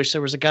like, I wish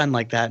there was a gun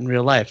like that in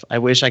real life. I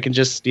wish I can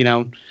just,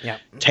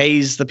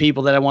 tase the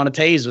people that I want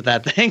to tase with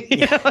that thing.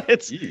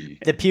 It's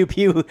the pew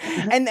pew.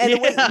 And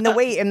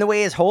the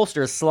way his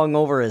holster is slung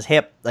over his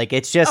hip, like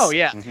it's just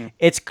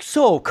it's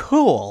so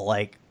cool.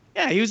 Like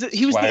yeah, he was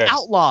the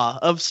outlaw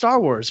of Star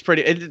Wars.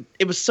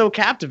 It was so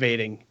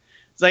captivating.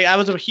 It's like I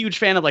was a huge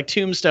fan of like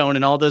Tombstone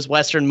and all those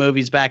Western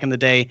movies back in the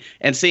day,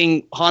 and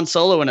seeing Han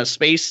Solo in a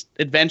space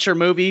adventure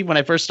movie when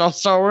I first saw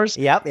Star Wars.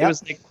 Yep. It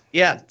was like,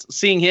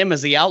 seeing him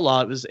as the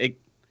outlaw.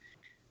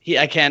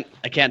 I can't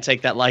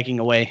take that liking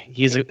away.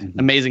 He's an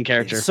amazing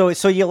character.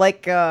 So you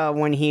like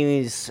when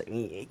he's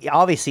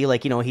obviously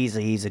like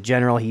he's a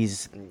general.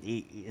 It's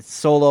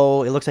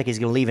Solo. It looks like he's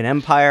going to leave an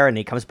empire, and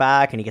he comes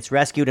back and he gets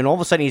rescued, and all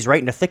of a sudden he's right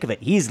in the thick of it.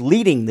 He's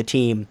leading the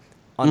team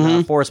on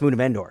the Forest Moon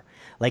of Endor.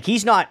 Like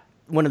he's not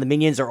one of the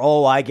minions,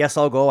 or I guess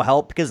I'll go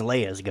help because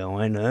Leia's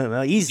going.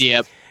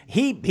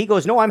 He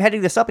goes, no, I'm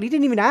heading this up, and he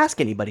didn't even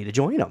ask anybody to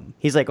join him.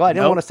 He's like, I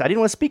didn't want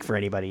to speak for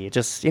anybody. It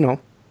just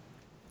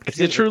he's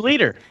a true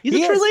leader. He's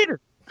a true leader.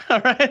 All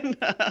right.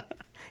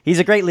 He's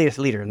a great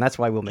leader, and that's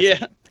why we'll miss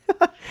him.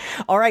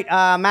 All right,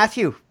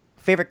 Matthew,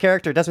 favorite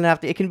character. Doesn't have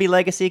to. It can be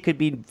legacy. It could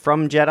be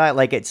from Jedi.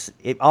 Like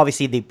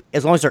obviously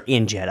as long as they're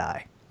in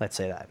Jedi. Let's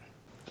say that.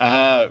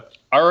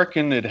 I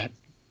reckon it'd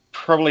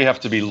probably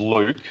have to be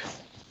Luke,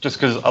 just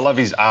because I love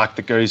his arc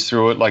that goes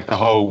through it, like the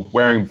whole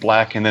wearing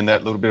black and then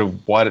that little bit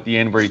of white at the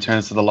end where he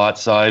turns to the light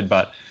side.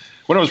 But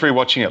when I was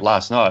rewatching it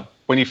last night,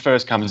 when he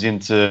first comes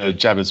into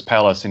Jabba's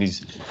palace and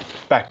he's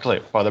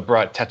backlit by the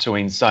bright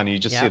Tatooine sun, you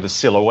just see the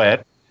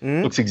silhouette.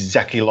 Looks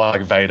exactly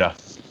like Vader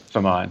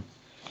for mine.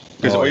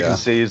 Because all you can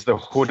see is the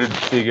hooded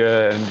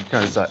figure and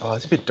kind of like,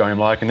 it's a bit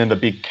dome-like. And then the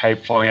big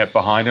cape flying out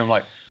behind him,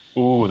 like,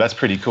 ooh, that's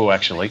pretty cool,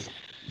 actually.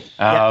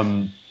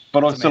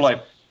 But also,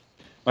 like,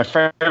 my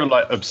favorite,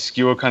 like,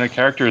 obscure kind of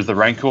character is the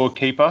Rancor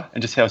Keeper,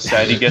 and just how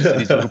sad he gets when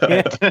his little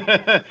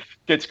pet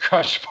gets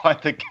crushed by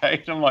the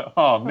gate. I'm like,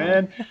 oh,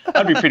 man.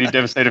 I'd be pretty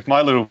devastated if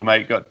my little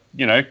mate got,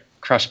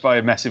 crushed by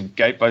a massive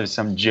gate by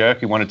some jerk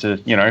who wanted to,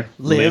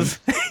 live.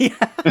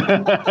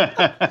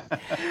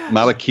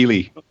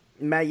 Malakili.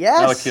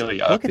 Yes.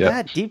 Malakili, look at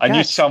that deep I cut.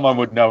 knew someone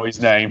would know his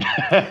name.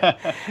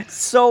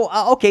 So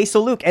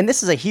so Luke, and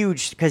this is a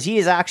huge because he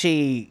is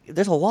actually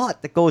there's a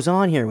lot that goes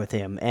on here with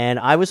him, and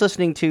I was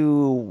listening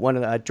to one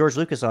of George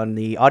Lucas on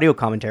the audio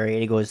commentary,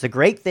 and he goes, the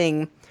great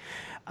thing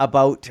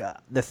about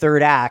the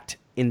third act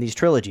in these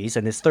trilogies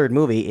and this third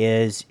movie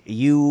is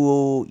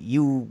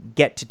you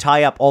get to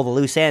tie up all the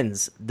loose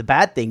ends. The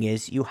bad thing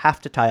is you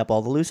have to tie up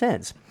all the loose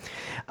ends.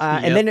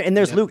 And then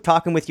there's Luke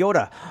talking with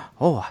Yoda.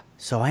 Oh,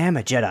 so I am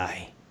a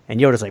Jedi. And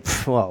Yoda's like,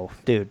 whoa,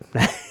 dude.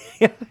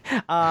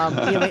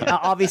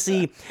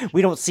 Obviously,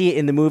 we don't see it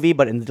in the movie,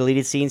 but in the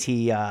deleted scenes,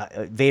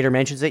 Vader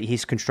mentions it.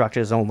 He's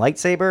constructed his own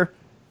lightsaber.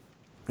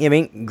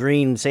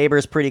 Green saber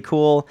is pretty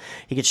cool.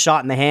 He gets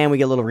shot in the hand. We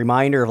get a little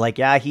reminder of like,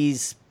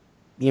 he's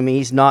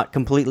not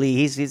completely.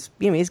 He's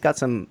got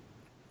some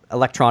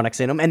electronics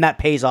in him, and that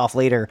pays off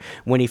later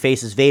when he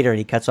faces Vader and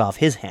he cuts off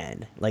his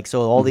hand. Like,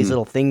 so all these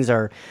little things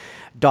are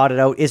dotted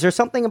out. Is there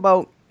something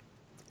about?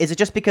 Is it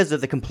just because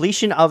of the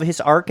completion of his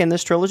arc in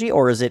this trilogy,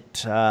 or is it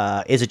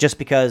just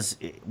because,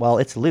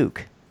 it's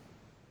Luke?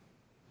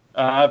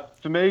 For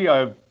me,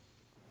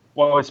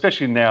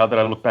 especially now that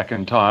I look back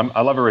in time,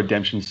 I love a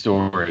redemption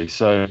story.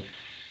 So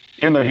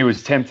even though he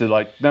was tempted,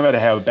 like no matter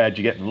how bad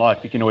you get in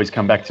life, you can always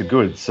come back to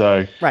good.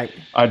 So right.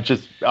 I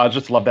just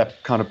love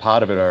that kind of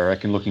part of it, I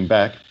reckon, looking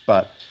back.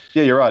 But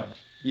yeah, you're right.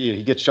 Yeah,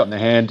 he gets shot in the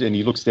hand and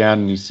he looks down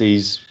and he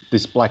sees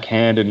this black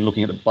hand and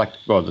looking at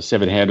the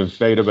severed hand of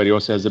Vader, but he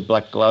also has a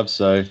black glove.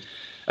 So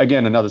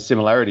again, another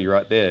similarity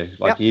right there.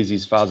 Like he is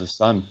his father's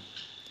son.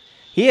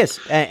 He is.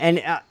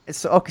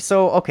 So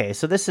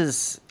this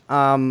is,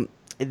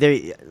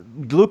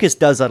 Lucas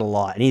does that a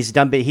lot, and he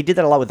did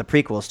that a lot with the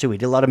prequels too. He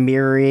did a lot of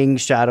mirroring,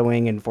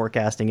 shadowing, and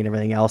forecasting and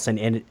everything else.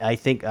 And I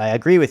think I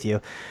agree with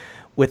you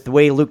with the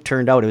way Luke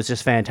turned out. It was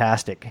just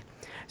fantastic.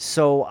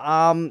 So,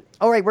 all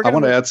right, I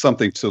want to add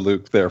something to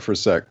Luke there for a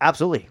sec.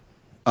 Absolutely.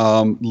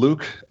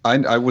 Luke,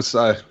 I was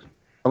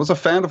a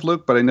fan of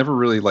Luke, but I never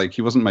really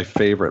he wasn't my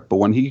favorite. But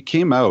when he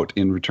came out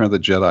in Return of the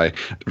Jedi,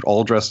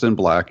 all dressed in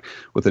black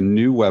with a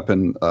new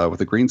weapon,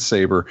 with a green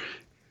saber,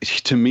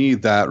 to me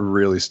that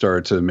really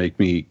started to make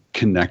me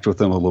connect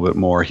with him a little bit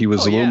more. He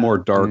was a little more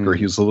darker.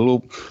 He was a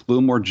little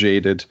more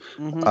jaded,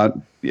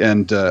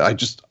 and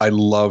I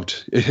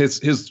loved his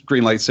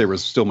green lightsaber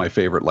is still my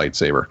favorite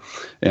lightsaber,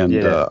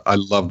 and I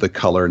love the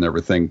color and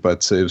everything.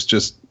 But it was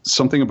just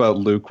something about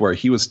Luke where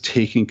he was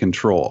taking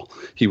control.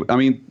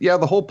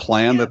 The whole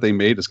plan that they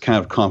made is kind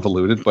of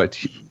convoluted,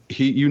 but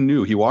you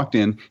knew he walked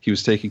in, he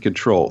was taking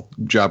control.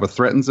 Jabba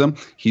threatens him.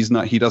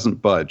 He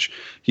doesn't budge.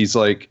 He's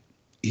like,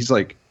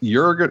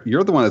 you're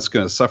the one that's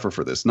going to suffer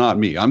for this, not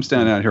me. I'm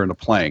standing out here in a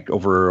plank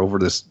over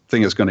this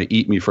thing that's going to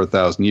eat me for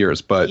 1,000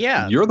 years. But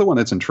you're the one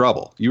that's in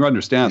trouble. You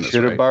understand this,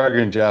 Should have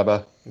bargained,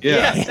 Jabba.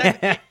 Yeah,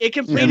 exactly. It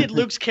completed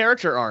Luke's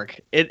character arc.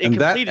 It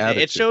completed it.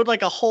 It showed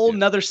a whole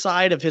nother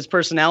side of his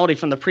personality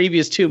from the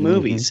previous two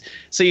movies.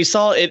 So you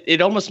saw it.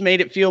 It almost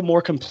made it feel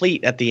more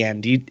complete at the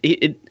end.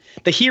 The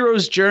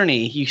hero's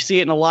journey. You see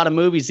it in a lot of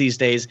movies these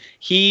days.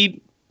 He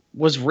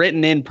was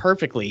written in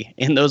perfectly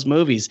in those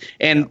movies.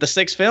 And the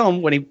sixth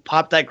film, when he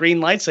popped that green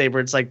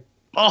lightsaber, it's like,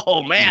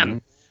 oh man.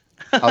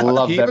 I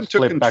love that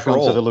flip back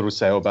onto the little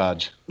sail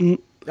barge.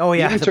 Oh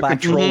yeah, he even took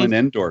control in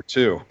Endor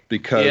too,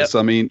 because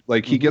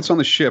he gets on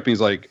the ship and he's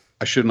like,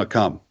 I shouldn't have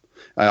come.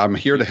 I'm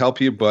here to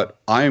help you, but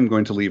I am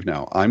going to leave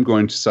now. I'm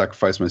going to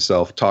sacrifice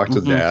myself, talk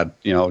to Dad,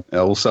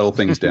 we'll settle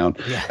things down.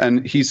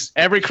 And he's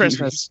every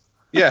Christmas.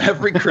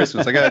 Every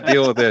Christmas I got to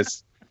deal with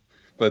this.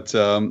 But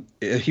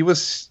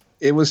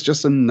it was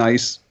just a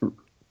nice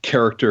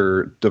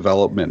character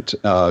development.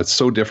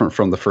 So different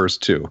from the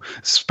first two,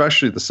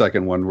 especially the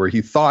second one where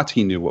he thought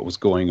he knew what was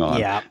going on.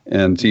 Yeah.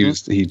 And he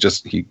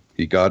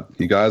got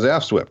his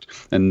ass whipped.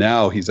 And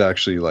now he's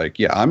actually like,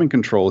 I'm in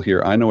control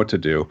here. I know what to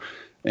do.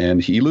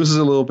 And he loses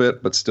a little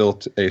bit, but still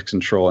takes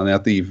control. And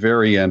at the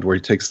very end where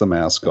he takes the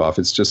mask off,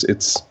 it's just,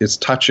 it's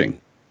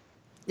touching.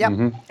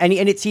 Yeah. And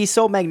he's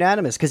so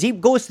magnanimous because he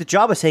goes to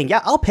Jabba saying,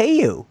 I'll pay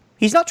you.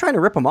 He's not trying to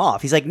rip him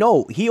off. He's like,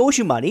 no, he owes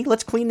you money.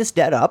 Let's clean this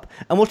debt up,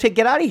 and we'll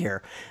get out of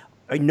here.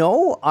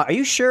 No, are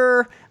you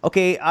sure?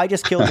 Okay, I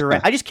just killed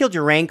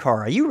your Rancor.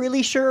 Are you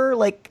really sure?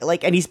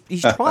 And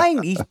he's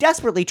trying. He's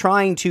desperately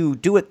trying to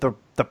do it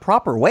the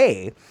proper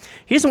way.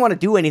 He doesn't want to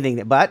do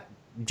anything, but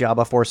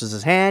Jabba forces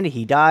his hand.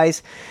 He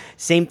dies.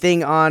 Same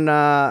thing on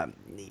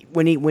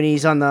when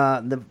he's on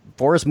the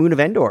forest moon of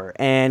Endor,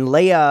 and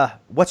Leia.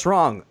 What's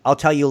wrong? I'll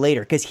tell you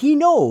later, because he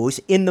knows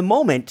in the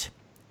moment.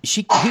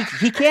 He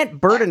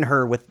can't burden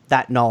her with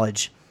that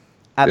knowledge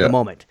at the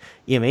moment.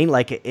 You know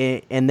what I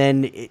mean? And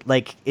then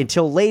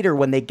until later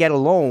when they get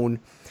alone,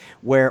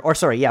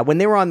 when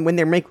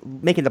they're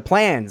making the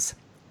plans,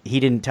 he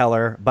didn't tell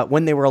her. But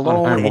when they were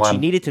alone and she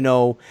needed to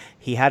know,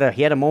 he had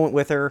a moment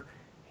with her.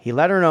 He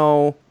let her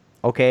know,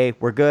 okay,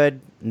 we're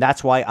good. And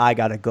that's why I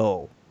gotta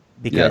go.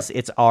 Because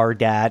it's our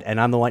dad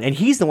and I'm the one, and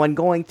he's the one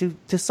going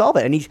to solve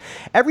it. And he's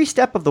every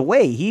step of the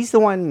way, he's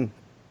the one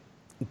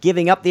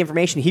giving up the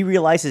information. He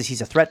realizes he's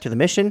a threat to the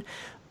mission.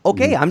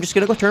 Okay, I'm just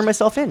going to go turn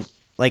myself in.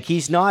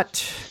 He's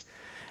not...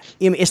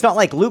 It's not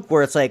like Luke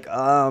where it's like,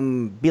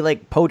 be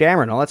like Poe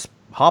Dameron. Let's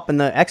hop in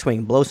the X-Wing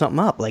and blow something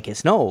up.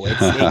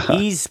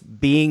 He's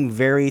being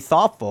very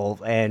thoughtful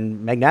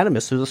and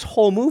magnanimous through this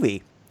whole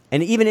movie.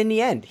 And even in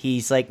the end,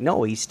 he's like,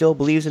 no, he still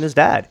believes in his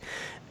dad.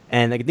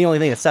 And the only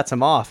thing that sets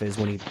him off is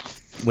when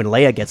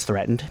Leia gets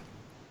threatened.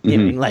 You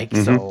know what I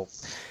mean? So...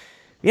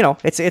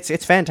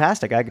 it's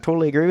fantastic. I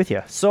totally agree with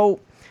you. So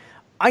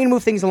I'm going to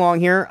move things along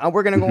here.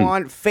 We're going to go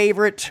on.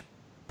 Favorite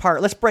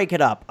part. Let's break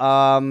it up.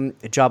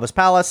 Jabba's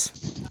Palace,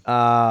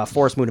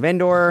 Forest Moon of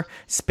Endor,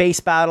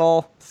 Space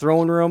Battle,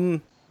 Throne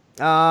Room.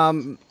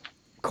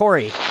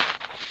 Corey,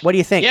 what do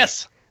you think?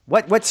 Yes.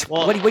 What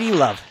do you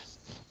love?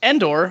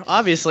 Endor,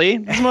 obviously.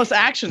 It's the most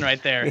action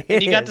right there.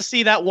 And you got to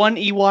see that one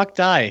Ewok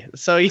die.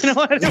 So you know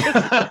what?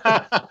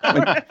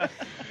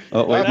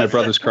 Oh, wait, my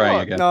brother's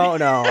crying again. No.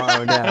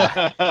 Oh,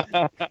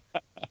 no.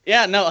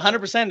 Yeah, no,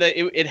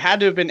 100%. It had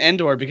to have been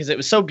Endor because it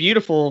was so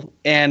beautiful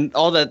and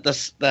all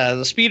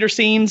the speeder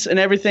scenes and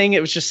everything.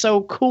 It was just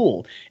so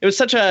cool. It was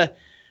such a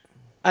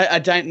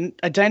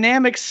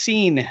dynamic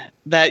scene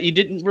that you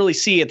didn't really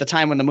see at the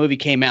time when the movie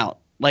came out.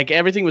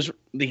 Everything was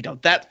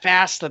that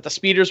fast that the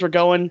speeders were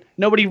going.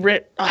 Nobody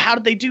how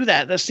did they do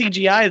that? The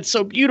CGI, it's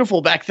so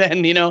beautiful back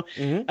then,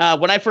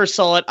 When I first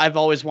saw it, I've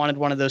always wanted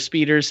one of those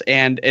speeders,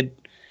 and it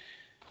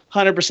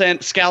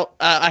 100% Scout.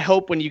 I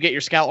hope when you get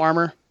your Scout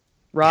armor,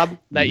 Rob,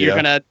 that you're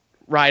going to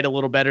ride a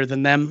little better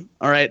than them.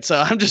 All right. So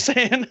I'm just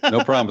saying.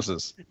 No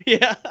promises.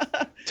 Yeah.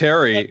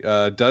 Terry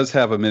does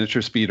have a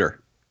miniature speeder.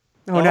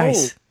 Oh,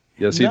 nice.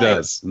 Yes, he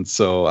does. And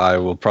so I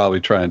will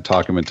probably try and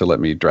talk him into let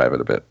me drive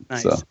it a bit.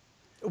 Nice. So.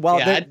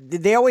 Well,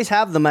 they always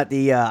have them at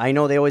the, I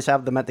know they always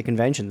have them at the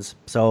conventions.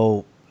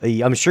 So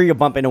I'm sure you'll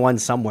bump into one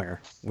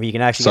somewhere where you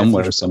can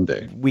actually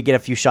someday. We get a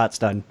few shots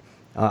done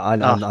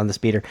on the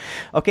speeder.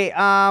 Okay.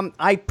 I'm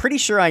pretty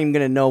sure I'm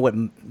going to know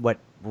what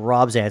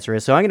Rob's answer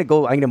is. So I'm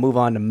going to move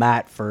on to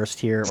Matt first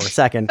here, or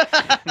second.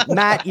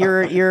 Matt,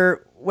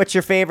 what's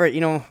your favorite?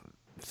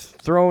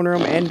 Throne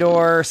Room,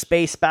 Endor,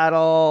 Space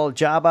Battle,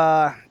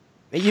 Jabba.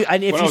 When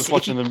I was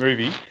watching the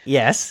movie,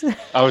 yes,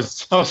 I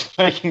was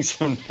making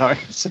some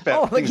notes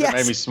about things that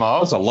made me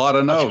smile. That's a lot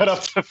of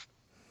notes.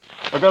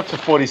 I got up to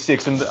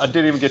 46, and I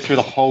didn't even get through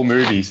the whole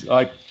movie.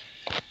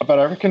 But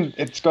I reckon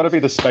it's got to be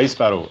the space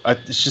battle.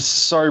 It's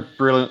just so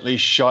brilliantly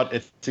shot.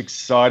 It's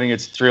exciting.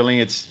 It's thrilling.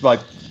 It's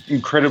like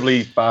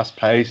incredibly fast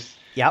paced.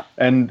 Yep.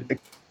 And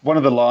one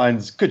of the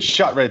lines, good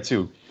shot, Red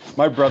too.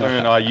 My brother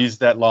and I used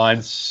that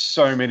line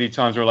so many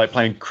times. We were like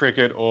playing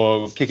cricket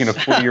or kicking a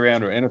footy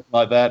around or anything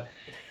like that.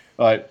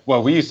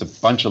 We used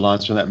a bunch of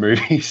lines from that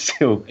movie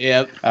still.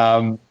 Yep.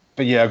 But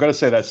yeah, I've got to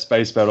say that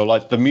space battle,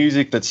 like the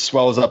music that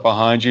swells up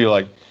behind you,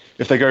 like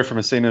if they go from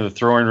a scene in the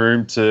throne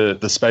room to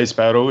the space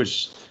battle,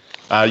 which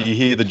you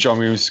hear the John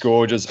Williams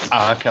score just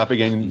arc up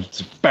again,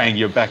 just bang,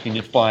 you're back and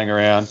you're flying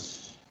around.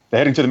 They're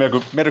heading to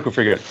the medical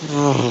frigate.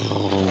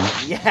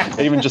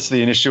 Yeah. Even just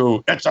the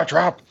initial, it's a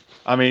trap.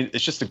 I mean,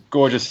 it's just a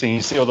gorgeous scene.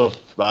 You see all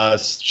the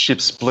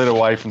ships split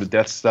away from the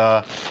Death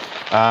Star.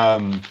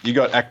 You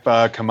got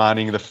Akbar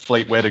commanding the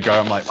fleet where to go.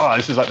 I'm like,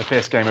 this is like the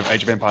best game of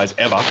Age of Empires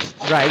ever.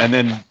 Right. And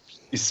then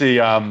you see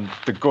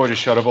the gorgeous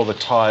shot of all the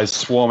TIEs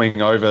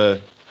swarming over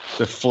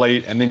the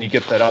fleet. And then you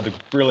get that other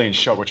brilliant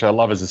shot, which I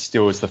love as a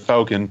still, is the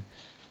Falcon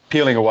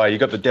peeling away. You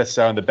got the Death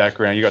Star in the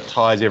background. You got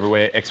TIEs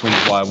everywhere, X-Wings,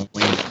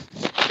 Y-Wings,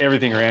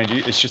 everything around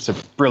you. It's just a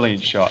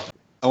brilliant shot.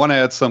 I want to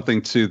add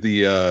something to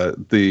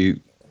the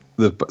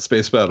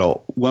space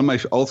battle.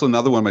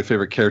 Another one of my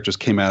favorite characters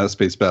came out of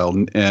space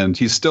battle, and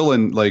he's still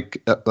in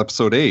like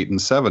episode 8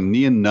 and 7,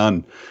 Nien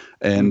Nunb,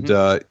 and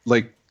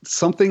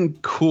something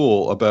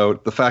cool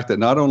about the fact that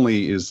not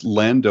only is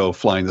Lando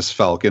flying this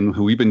Falcon,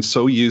 who we've been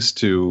so used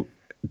to,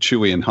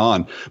 Chewie and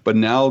Han, but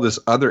now this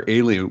other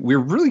alien, we're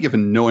really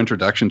given no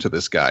introduction to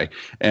this guy,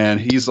 and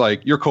he's like,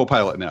 you're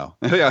co-pilot now.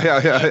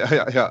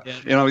 yeah.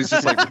 He's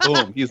just like,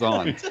 boom, he's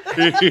on.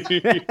 He's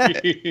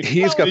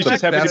got he's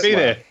just happy to be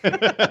there.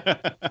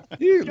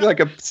 He's like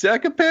a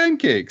sack of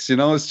pancakes, I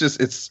love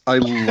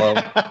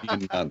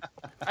Nien Nunb.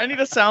 I need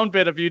a sound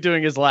bit of you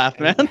doing his laugh,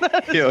 man.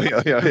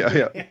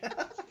 Yeah.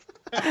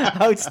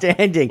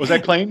 Outstanding. Was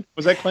that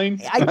clean?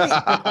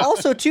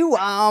 Also, too,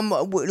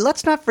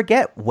 let's not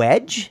forget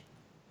Wedge.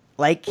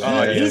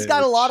 He's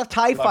got a lot of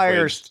TIE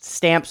Fighter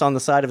stamps on the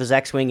side of his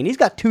X-Wing, and he's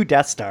got 2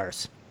 Death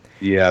Stars.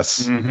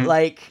 Yes. Mm-hmm.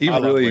 I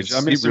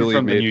miss him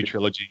from the new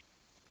trilogy.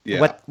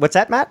 Yeah. What's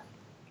that, Matt?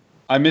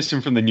 I miss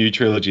him from the new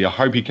trilogy. I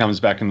hope he comes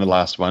back in the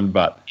last one,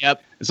 but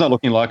it's not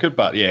looking like it.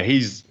 But yeah,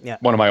 he's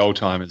one of my old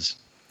timers.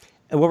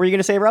 What were you going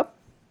to say, Rob?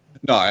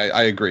 No,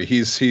 I agree.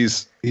 He's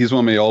one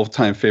of my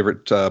all-time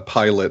favorite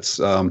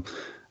pilots.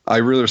 I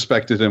really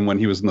respected him when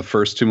he was in the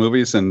first 2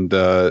 movies. And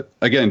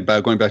again,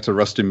 going back to the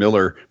Rusty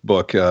Miller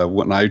book,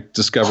 when I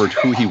discovered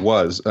who he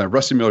was,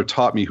 Rusty Miller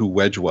taught me who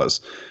Wedge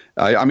was.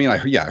 I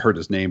heard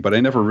his name, but I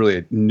never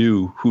really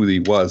knew who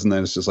he was. And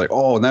then it's just like,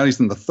 now he's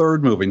in the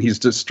 3rd movie and he's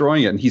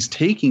destroying it and he's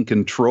taking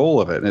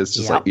control of it. And it's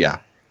just a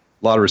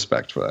lot of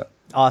respect for that.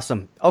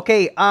 Awesome.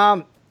 Okay,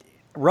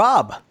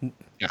 Rob.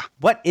 Yeah.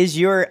 What is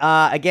your,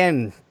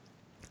 again,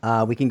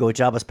 we can go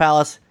Jabba's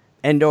Palace,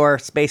 Endor,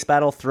 Space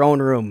Battle,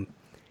 Throne Room.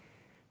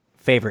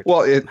 Favorite?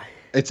 Well,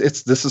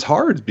 this is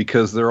hard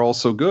because they're all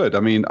so good.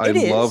 I mean, I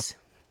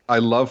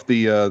love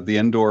the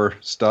Endor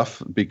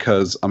stuff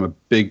because I'm a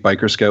big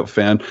Biker Scout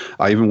fan.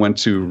 I even went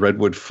to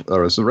Redwood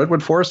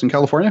Forest in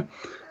California.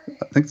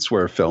 I think that's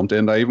where I filmed,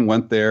 and I even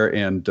went there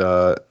and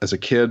as a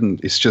kid, and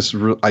it's just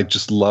I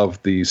just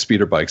love the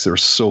speeder bikes. They were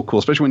so cool,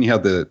 especially when you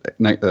have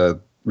the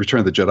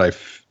Return of the Jedi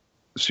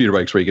speeder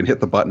bikes where you can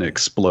hit the button and it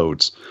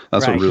explodes.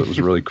 That's what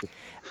was really cool.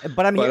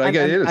 But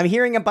I'm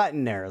hearing a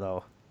button there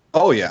though.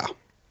 Oh yeah.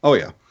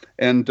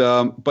 And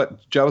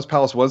but Jabba's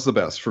Palace was the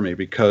best for me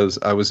because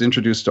I was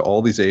introduced to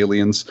all these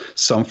aliens,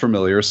 some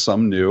familiar,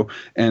 some new.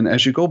 And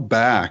as you go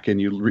back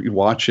and you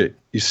watch it,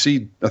 you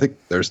see, I think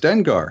there's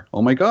Dengar.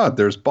 Oh my God,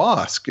 there's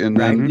Bossk. And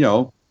then,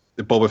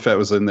 Boba Fett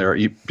was in there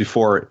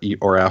before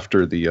or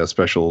after the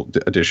special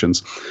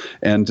editions.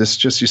 And it's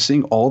just, you're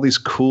seeing all these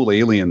cool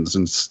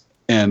aliens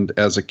and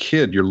as a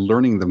kid, you're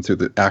learning them through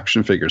the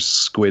action figures.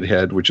 Squid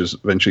Head, which is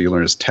eventually you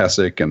learn is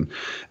Tessic, and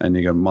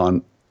you got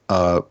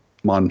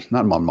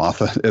not Mon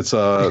Mothma. It's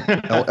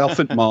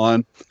Elephant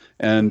Mon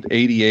and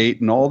 88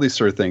 and all these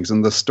sort of things.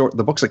 And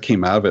the books that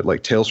came out of it,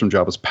 like Tales from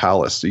Jabba's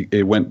Palace,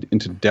 it went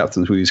into depth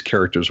in who these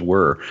characters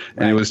were.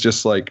 And it was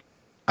just like,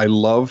 I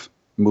love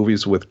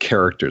movies with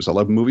characters. I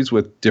love movies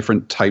with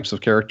different types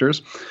of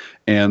characters.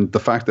 And the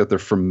fact that they're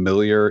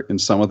familiar in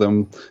some of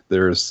them,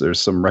 there's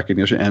some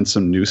recognition and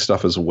some new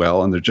stuff as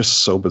well, and they're just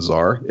so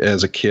bizarre.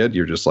 As a kid,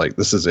 you're just like,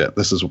 this is it.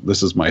 This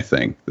is my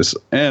thing.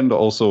 And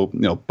also,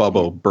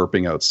 Bubbo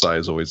burping outside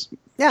is always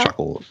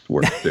chuckle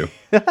worth too.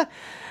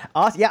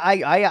 Awesome. Yeah,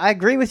 I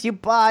agree with you,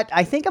 but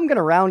I think I'm going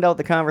to round out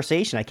the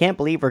conversation. I can't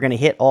believe we're going to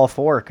hit all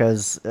 4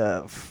 because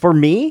for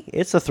me,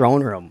 it's the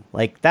Throne Room.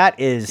 Like that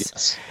is,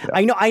 yes.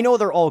 Yeah. I know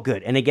they're all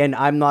good, and again,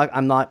 I'm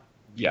not.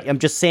 Yeah. I'm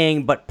just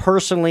saying, but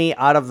personally,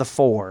 out of the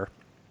 4,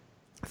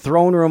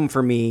 Throne Room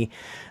for me,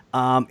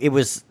 it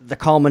was the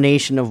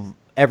culmination of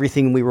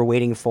everything we were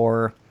waiting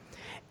for.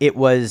 It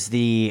was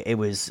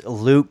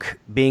Luke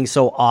being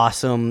so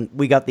awesome.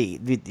 We got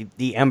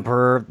the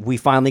Emperor. We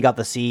finally got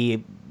to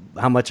see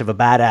how much of a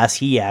badass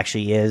he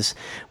actually is.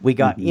 We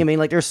got, I mean,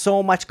 like, there's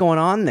so much going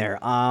on there.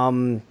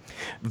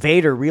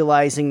 Vader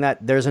realizing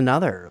that there's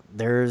another.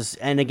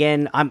 And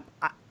again, I'm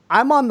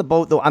on the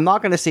boat though. I'm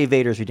not going to say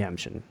Vader's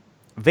redemption.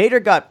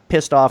 Vader got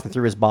pissed off and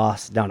threw his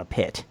boss down a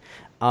pit.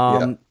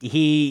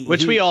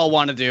 Which we all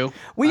want to do.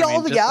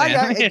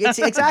 It's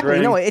exactly.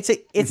 No, it's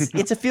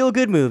a feel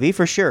good movie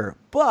for sure.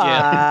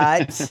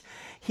 But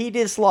he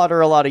did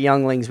slaughter a lot of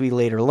younglings. We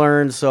later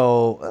learned.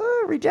 So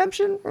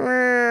redemption.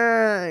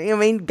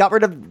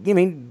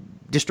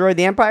 Destroyed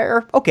the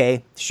Empire.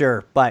 Okay,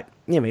 sure, but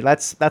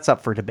that's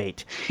up for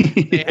debate.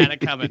 They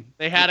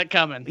had it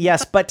coming.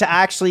 Yes, but to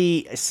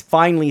actually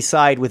finally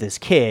side with his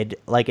kid,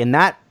 like in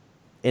that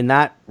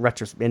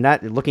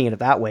looking at it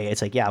that way,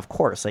 it's like, yeah, of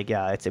course, like,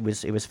 yeah, it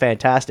was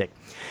fantastic.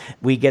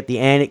 We get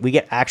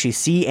actually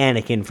see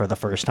Anakin for the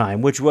first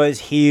time, which was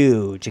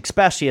huge,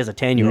 especially as a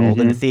 10-year-old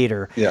in the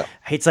theater. Yeah,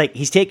 it's like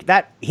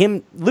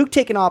Luke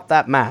taking off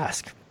that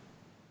mask.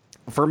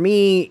 For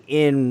me,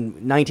 in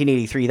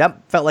 1983, that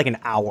felt like an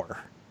hour.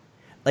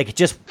 Like, it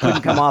just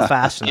couldn't come off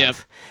fast enough. Yep.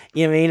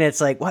 You know what I mean? It's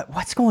like,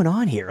 what's going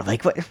on here?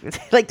 Like, what?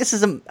 Like, this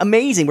is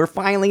amazing. We're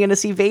finally going to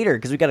see Vader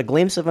because we got a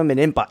glimpse of him in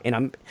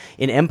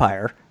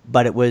Empire,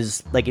 but it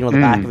was like, the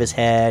back of his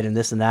head and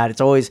this and that. It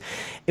was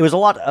a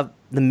lot of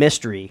the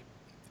mystery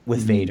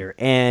with Vader,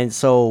 and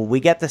so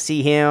we get to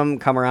see him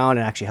come around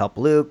and actually help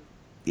Luke.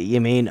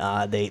 You mean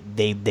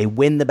they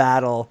win the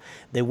battle,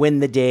 they win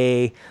the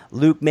day.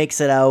 Luke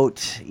makes it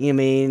out. You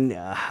mean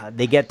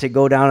they get to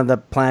go down to the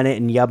planet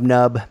in Yub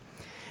Nub,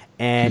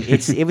 and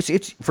it's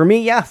for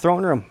me,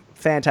 Throne Room,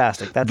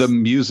 fantastic. That's the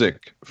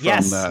music from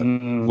that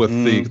with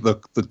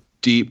the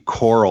deep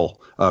choral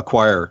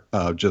choir,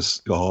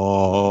 just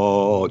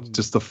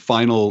the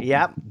final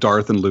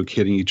Darth and Luke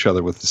hitting each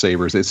other with the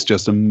sabers. It's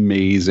just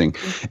amazing,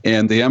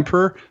 and the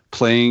Emperor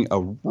playing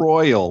a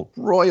royal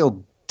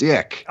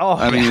dick.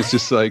 I mean, it's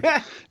just like,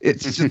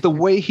 it's just the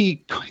way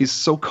he's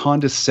so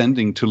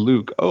condescending to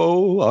Luke.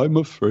 Oh, I'm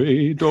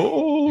afraid.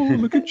 Oh,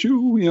 look at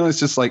you. It's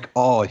just like,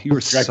 oh, you were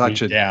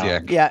such a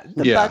dick. Yeah,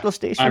 the battle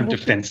station. I'm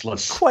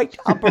defenseless. Quite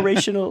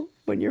operational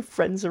when your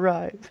friends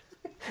arrive.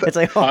 It's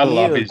like, I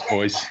love his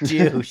voice.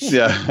 Douche.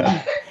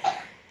 Yeah.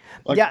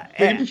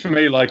 Even for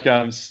me, like,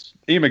 Ian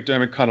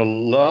McDiarmid kind of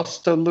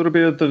lost a little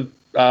bit of the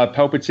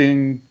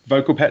Palpatine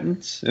vocal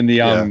patterns in the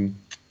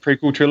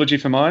prequel trilogy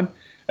for mine.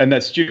 And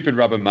that stupid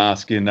rubber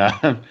mask in Dingo,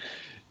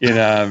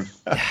 Empire.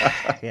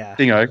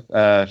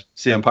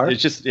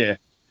 It's just Sith.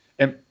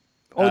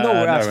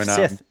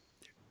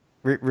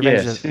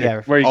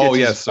 Revenge. Where he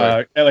gets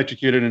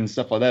electrocuted and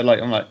stuff like that.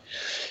 Like, I'm like,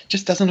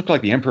 just doesn't look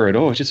like the Emperor at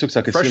all. It just looks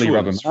like a silly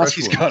rubber mask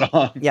he's got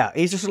on. Yeah,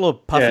 he's just a little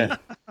puffy. Yeah.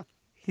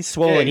 He's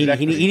swollen. Yeah,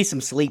 exactly. He needs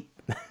some sleep.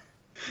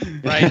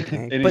 Right.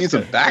 He needs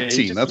a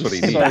vaccine. That's what he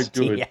needs. So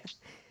good. Yeah.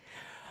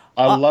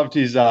 I loved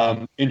his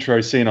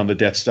intro scene on the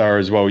Death Star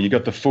as well. You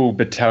got the full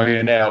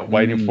battalion out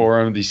waiting for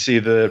him. You see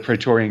the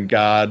Praetorian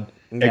Guard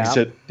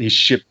exit his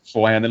ship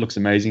beforehand. That looks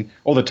amazing.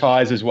 All the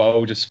TIEs as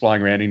well, just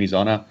flying around in his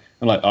honor.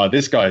 I'm like, oh,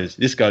 this guy's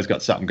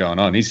got something going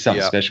on. He's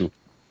something special.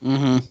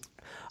 Mm-hmm.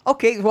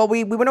 Okay, well,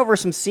 we went over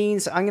some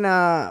scenes. I'm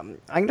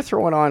gonna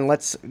throw it on.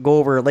 Let's go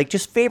over like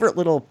just favorite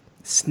little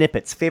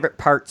snippets, favorite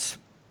parts.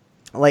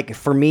 Like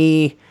for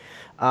me,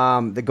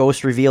 the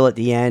ghost reveal at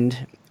the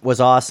end was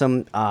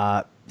awesome.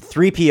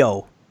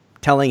 3PO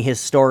telling his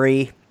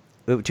story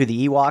to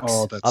the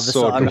Ewoks of the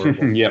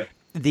saga. Yep.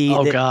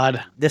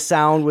 God. The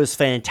sound was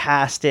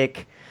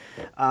fantastic.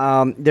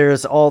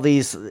 There's all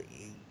these.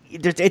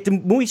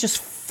 The movie's just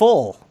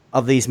full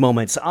of these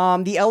moments.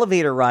 The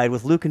elevator ride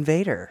with Luke and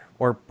Vader,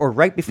 or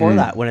right before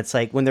that, when it's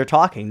like when they're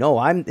talking.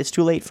 No, it's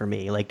too late for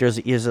me. Like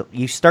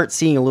you start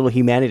seeing a little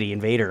humanity in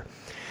Vader.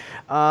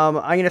 I'm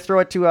gonna throw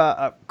it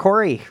to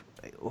Corey.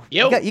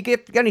 Yo. You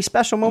got any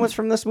special moments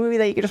from this movie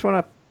that you just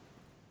want to?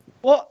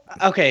 Well,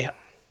 okay.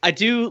 I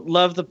do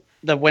love the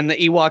when the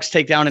Ewoks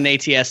take down an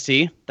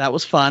AT-ST. That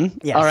was fun.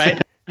 Yes. All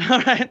right.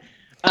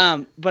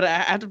 But I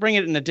have to bring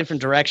it in a different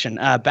direction.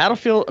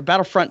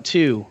 Battlefront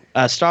 2,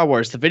 Star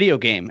Wars, the video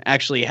game,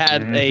 actually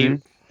had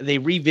they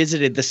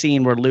revisited the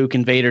scene where Luke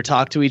and Vader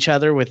talk to each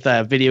other with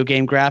video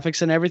game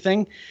graphics and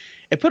everything.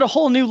 It put a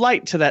whole new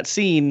light to that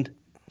scene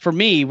for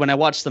me when I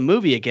watched the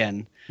movie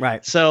again.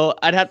 Right. So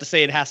I'd have to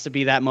say it has to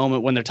be that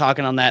moment when they're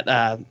talking on that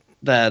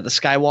the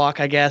skywalk,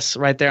 I guess,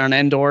 right there on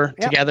Endor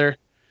together.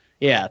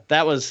 Yeah,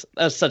 that was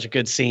such a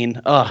good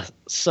scene. Oh,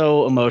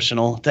 so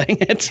emotional. Dang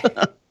it.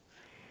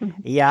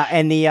 Yeah,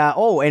 and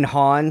and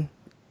Han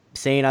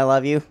saying "I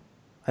love you."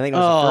 I think it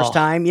was the first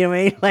time, you know what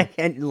I mean? Like,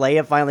 and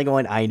Leia finally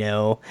going, "I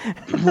know."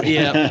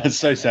 Yeah, it's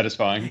so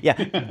satisfying. Yeah,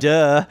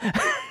 duh.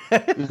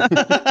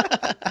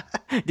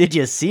 Did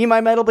you see my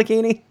metal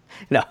bikini?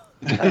 No.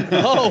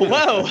 Oh,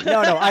 whoa.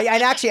 No.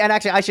 I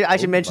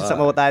should mention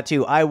something about that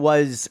too.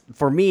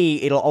 For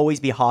me, it'll always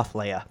be Hoth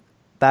Leia.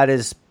 That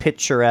is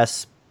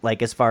picturesque,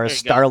 like as far as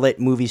starlit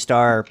movie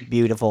star,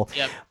 beautiful.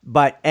 Yep.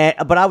 But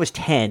I was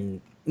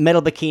 10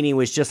 Metal Bikini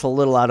was just a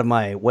little out of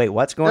my wait.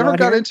 What's going on? Never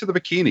got here? into the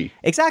bikini.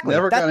 Exactly.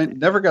 Never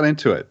got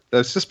into it.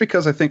 It's just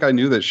because I think I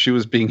knew that she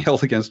was being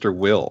held against her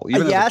will.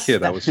 Even as a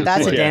kid, I was just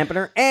that's like, a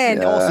dampener,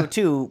 and also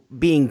too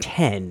being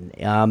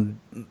 10.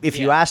 If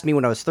you asked me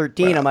when I was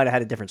 13, I might have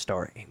had a different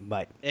story.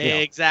 But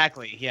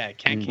exactly, yeah,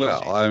 can't keep.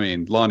 Well, I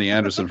mean, Lonnie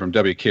Anderson from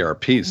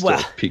WKRP still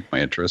piqued my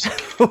interest.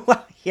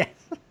 Well, yeah.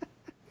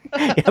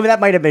 Yeah, but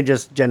that might have been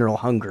just general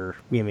hunger.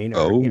 You mean?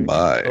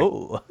 My.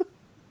 Oh.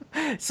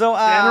 So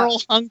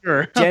General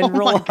Hunger.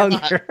 General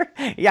Hunger.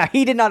 Yeah,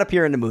 he did not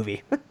appear in the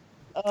movie.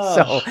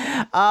 So,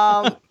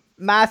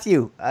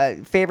 Matthew,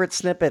 favorite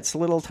snippets,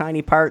 little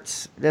tiny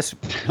parts. Just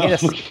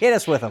hit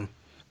us with them.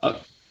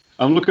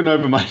 I'm looking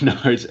over my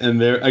notes, and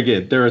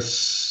there are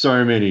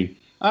so many.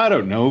 I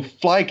don't know.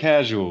 Fly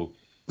casual.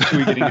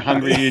 We're getting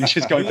hungry and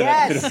just going to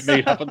that bit of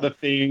meat up on the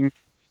thing.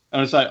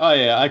 And it's like, oh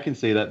yeah, I can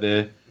see that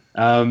there.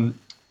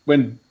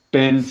 When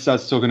Ben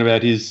starts talking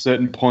about his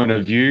certain point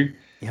of view.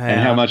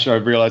 And how much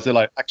I've realized they're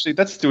like, actually,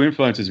 that still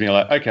influences me.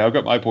 Like, okay, I've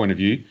got my point of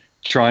view.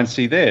 Try and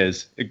see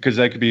theirs, because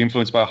they could be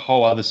influenced by a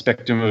whole other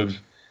spectrum of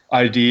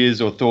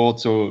ideas or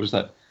thoughts. Or it was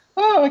like,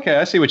 oh, okay,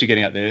 I see what you're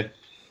getting at there.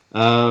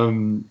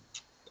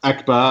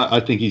 Akbar,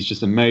 I think he's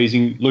just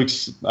amazing.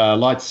 Luke's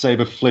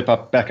lightsaber flip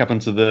back up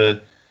into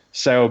the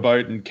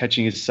sailboat and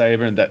catching his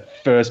saber, and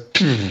that first,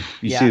 see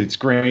it's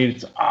green.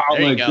 It's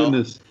my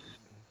goodness.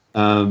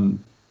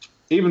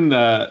 Even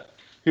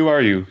who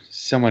are you?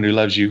 Someone who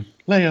loves you,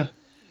 Leia.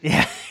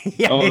 Yeah.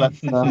 Oh,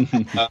 that's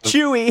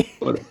Chewie.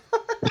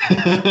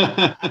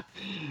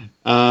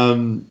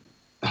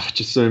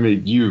 Just so many.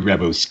 You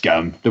rebel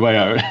scum. The way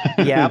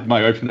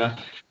my opener.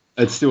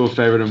 It's still a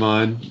favorite of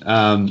mine.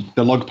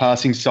 The log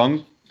passing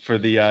song for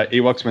the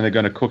Ewoks when they're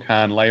going to cook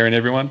Han, Leia, and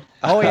everyone.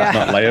 Oh yeah.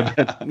 Not Leia,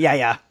 but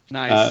yeah.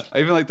 Nice. I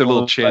even like their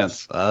little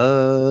chants.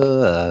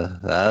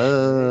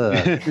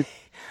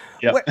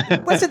 Yeah.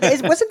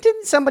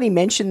 Didn't somebody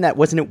mention that?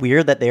 Wasn't it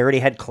weird that they already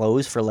had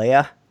clothes for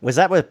Leia? Was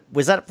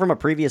that from a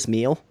previous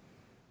meal?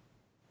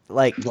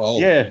 Like,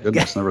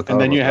 goodness, never thought.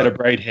 And then you had that. a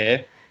braid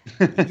hair.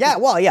 Yeah,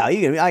 well, yeah,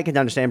 I can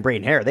understand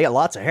braiding hair. They got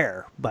lots of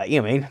hair, but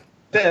you know what I mean.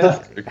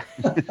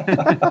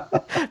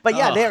 But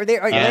yeah,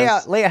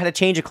 Leia had a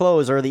change of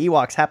clothes, or the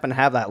Ewoks happen to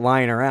have that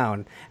lying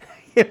around.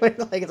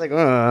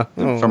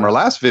 From our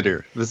last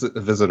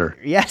visitor.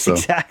 Yes,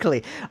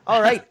 exactly.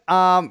 All right,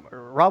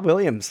 Rob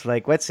Williams.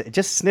 Like,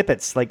 just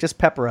snippets. Like, just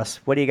pepper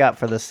us. What do you got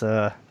for this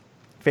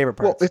favorite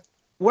part? Well,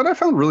 what I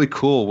found really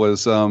cool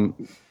was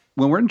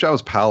when we're in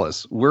Jabba's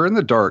palace, we're in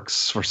the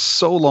darks for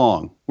so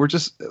long.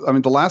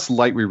 The last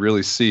light we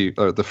really see,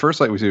 or the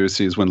first light we really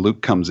see is when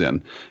Luke comes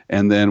in.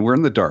 And then we're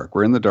in the dark.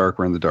 We're with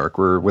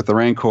the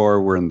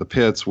Rancor, we're in the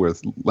pits, we're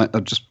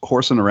just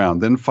horsing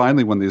around. Then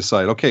finally when they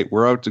decide, okay,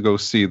 we're out to go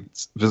visit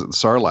the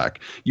Sarlacc,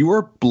 you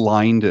are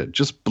blinded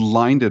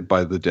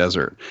by the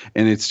desert.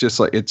 And it's just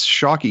like, it's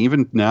shocking.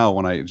 Even now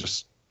when I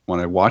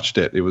watched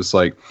it, it was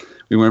like,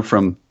 we went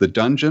from the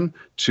dungeon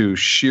to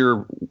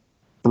sheer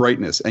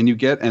brightness. And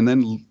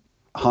then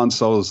Han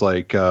Solo's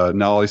like,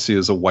 now all I see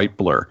is a white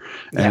blur.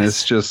 And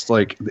it's just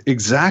like,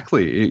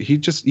 exactly. You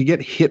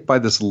get hit by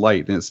this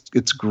light, and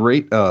it's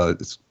great. I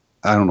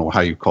don't know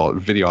how you call it,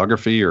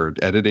 videography or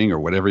editing or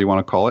whatever you want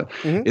to call it.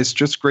 Mm-hmm. It's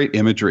just great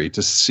imagery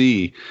to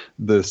see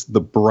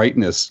the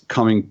brightness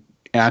coming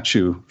at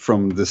you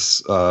from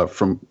this,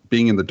 from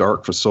being in the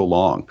dark for so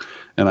long.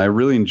 And I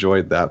really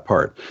enjoyed that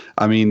part.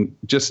 I mean,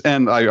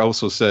 and I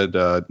also said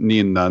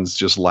Nien Nuns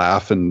just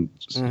laugh and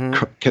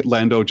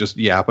Lando just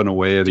yapping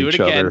away at each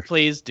other. Do it again,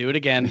 please. Do it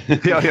again.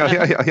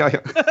 Yeah.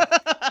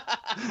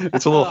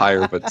 It's a little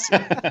higher, but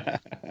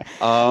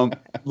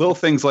little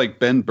things like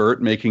Ben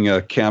Burt making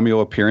a cameo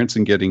appearance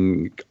and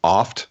getting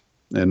offed.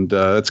 And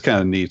it's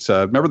kind of neat.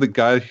 Remember the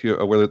guy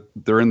where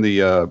they're in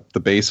the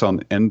base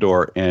on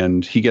Endor,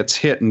 and he gets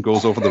hit and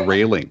goes over the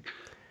railing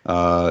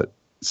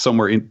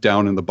somewhere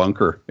down in the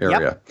bunker area.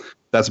 Yep.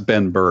 That's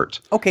Ben Burt.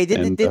 Okay,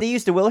 did they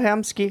use the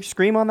Wilhelm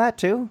scream on that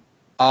too?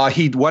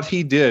 What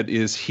he did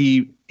is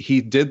he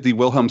did the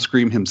Wilhelm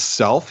scream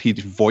himself. He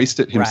voiced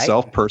it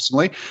himself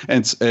personally,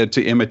 and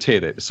to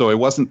imitate it. So it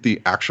wasn't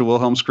the actual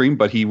Wilhelm scream,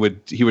 but he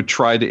would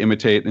try to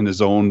imitate in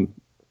his own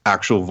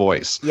actual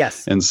voice.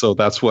 Yes. And so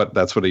that's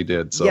what he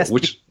did. So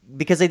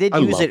because they did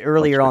use it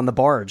earlier on the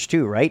barge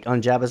too, right?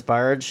 On Jabba's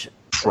barge.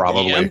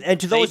 Probably. And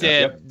to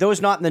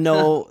those not in the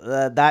know,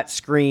 that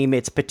scream,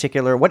 it's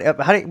particular.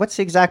 What's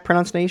the exact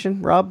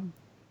pronunciation, Rob?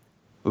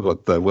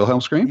 What, the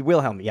Wilhelm scream?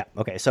 Wilhelm, yeah.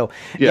 Okay, so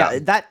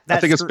that I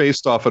think it's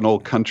based off an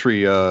old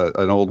country,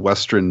 an old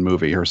Western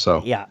movie or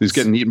so. Yeah, he's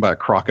getting eaten by a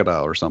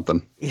crocodile or something.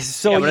 But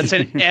it's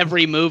in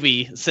every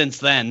movie since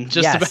then,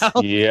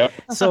 about. Yeah.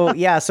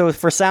 So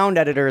for sound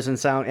editors and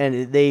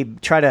they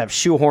try to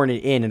shoehorn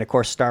it in, and of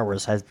course Star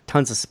Wars has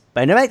tons of,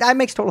 and that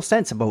makes total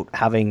sense about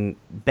having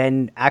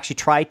Ben actually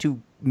try to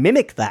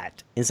mimic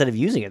that instead of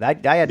using it. I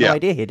had no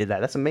idea he did that.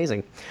 That's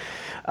amazing.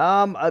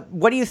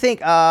 What do you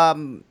think?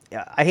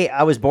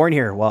 I was born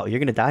here. Well, you're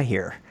gonna die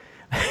here.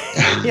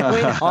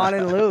 Han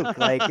and Luke,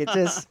 like it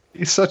just.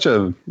 He's such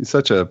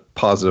a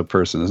positive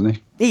person, isn't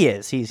he? He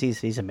is.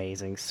 He's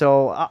amazing.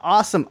 So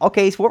awesome.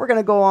 Okay, so what we're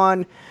gonna go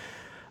on.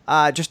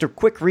 Just a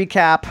quick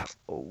recap.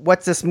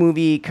 What's this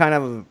movie? Kind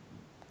of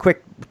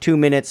quick 2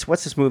 minutes.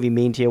 What's this movie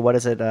mean to you? What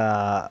is it?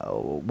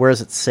 Where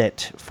does it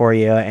sit for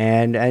you?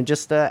 And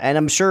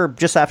I'm sure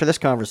just after this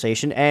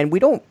conversation, and we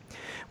don't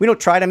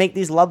try to make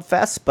these love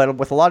fests, but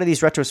with a lot of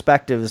these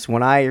retrospectives,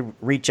 when I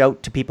reach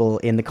out to people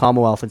in the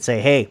Commonwealth and say,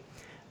 hey,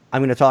 I'm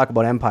going to talk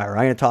about Empire,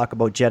 I'm going to talk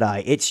about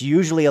Jedi, it's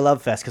usually a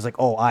love fest because like,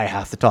 oh, I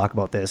have to talk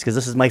about this because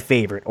this is my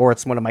favorite, or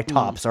it's one of my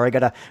tops, or I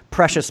got a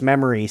precious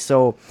memory.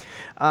 So,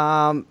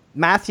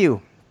 Matthew,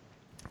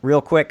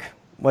 real quick,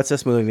 what's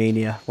this movie mean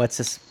to you? What's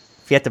this,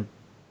 if you had to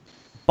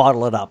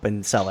bottle it up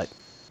and sell it?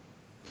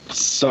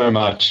 So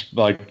much.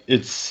 Like,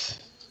 it's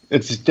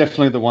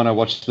definitely the one I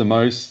watched the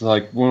most.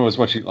 Like, when I was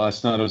watching it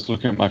last night, I was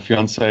looking at my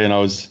fiance and I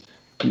was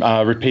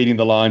repeating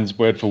the lines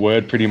word for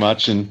word pretty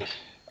much, and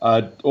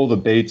all the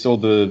beats, all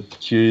the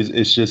cues,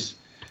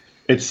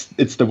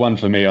 it's the one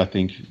for me, I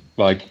think.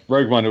 Like,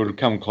 Rogue One, it would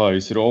come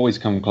close. It'll always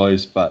come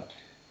close, but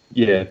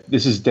yeah,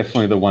 this is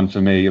definitely the one for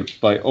me.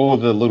 Like, all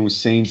the little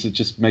scenes that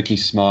just make me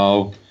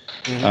smile,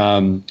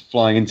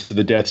 flying into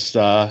the Death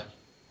Star.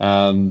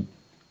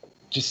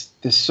 Just,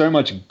 there's so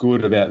much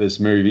good about this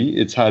movie.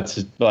 It's hard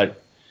to, like,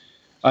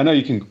 I know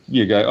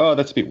you go, oh,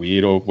 that's a bit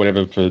weird or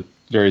whatever for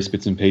various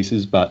bits and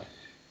pieces, but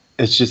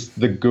it's just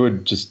the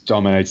good just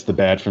dominates the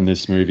bad from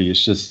this movie.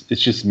 It's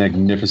just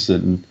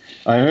magnificent. And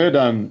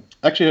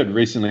I actually heard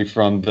recently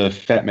from the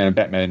Fat Man and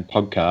Batman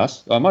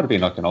podcast. It might have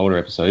been like an older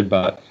episode,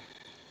 but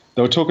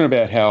they were talking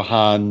about how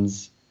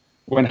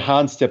when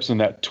Han steps on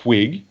that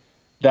twig,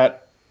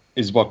 that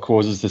is what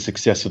causes the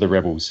success of the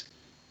rebels.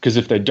 Because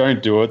if they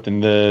don't do it, then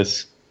the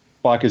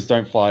bikers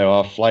don't fly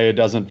off. Leia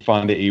doesn't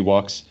find the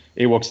Ewoks.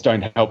 Ewoks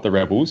don't help the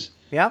rebels.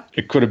 Yeah.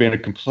 It could have been a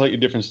completely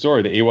different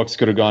story. The Ewoks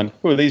could have gone,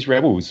 who are these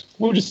rebels?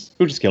 We'll just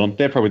kill them.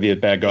 They're probably the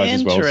bad guys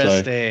as well.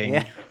 Interesting.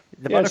 Yeah.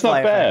 It's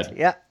not bad. Effect.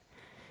 Yeah.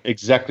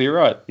 Exactly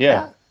right.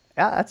 Yeah.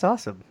 Yeah, that's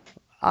awesome.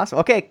 Awesome.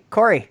 Okay,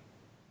 Corey.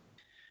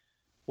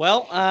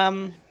 Well,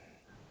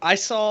 I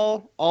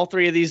saw all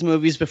three of these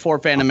movies before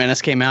Phantom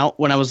Menace came out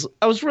when I was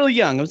really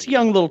young. I was a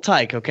young little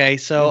tyke, okay?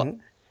 So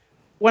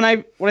when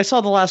I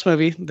saw the last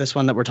movie, this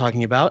one that we're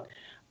talking about,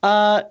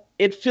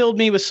 it filled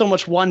me with so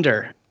much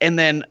wonder. And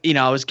then,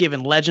 I was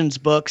given Legends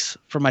books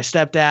from my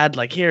stepdad,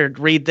 like, here,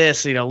 read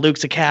this,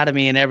 Luke's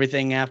Academy and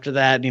everything after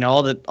that,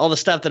 all the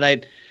stuff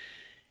that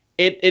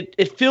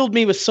it filled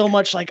me with so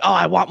much like, oh,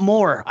 I want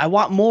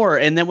more.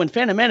 And then when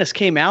Phantom Menace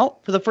came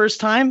out for the first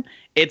time,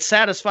 it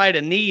satisfied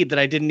a need that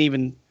I didn't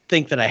even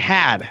think that I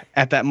had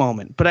at that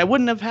moment. But I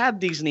wouldn't have had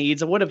these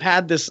needs. I would have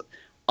had this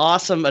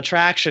awesome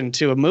attraction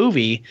to a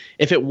movie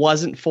if it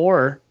wasn't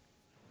for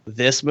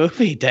this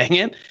movie, dang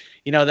it.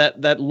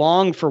 That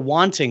long for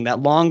wanting, that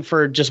long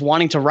for just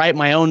wanting to write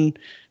my own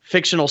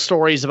fictional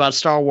stories about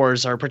Star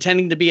Wars or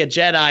pretending to be a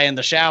Jedi in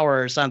the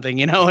shower or something,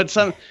 it's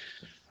some,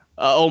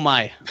 oh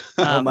my.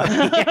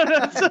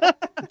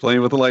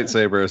 Playing with the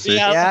lightsaber, see?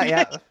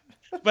 Yeah.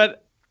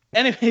 But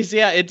anyways,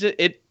 yeah,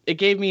 it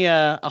gave me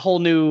a whole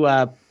new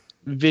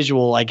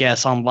visual, I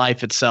guess, on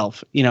life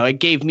itself. It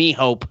gave me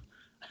hope,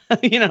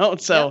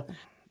 so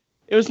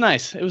it was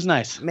nice. It was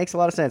nice. Makes a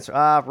lot of sense.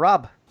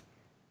 Rob.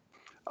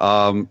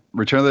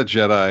 Return of the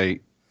Jedi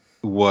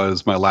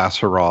was my last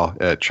hurrah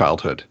at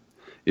childhood.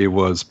 It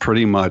was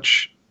pretty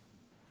much,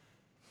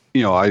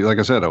 like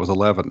I said, I was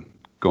 11,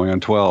 going on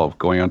 12,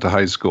 going on to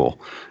high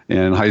school. And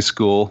in high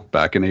school,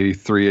 back in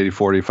 83,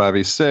 84, 85,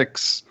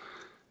 86,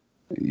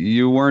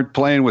 you weren't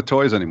playing with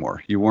toys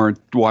anymore. You weren't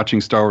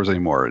watching Star Wars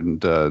anymore.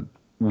 And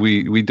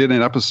we did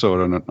an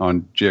episode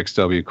on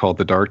GXW called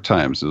The Dark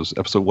Times. It was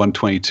episode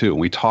 122.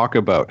 And we talk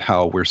about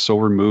how we're so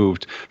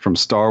removed from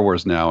Star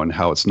Wars now and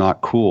how it's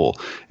not cool.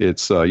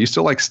 It's you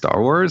still like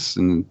Star Wars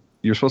and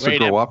you're supposed to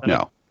grow up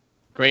now.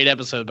 Great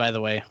episode, by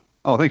the way.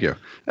 Oh, thank you.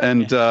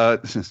 And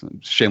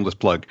shameless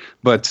plug.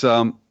 But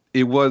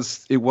it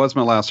was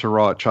my last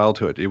hurrah at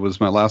childhood. It was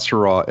my last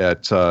hurrah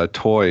at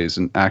toys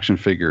and action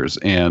figures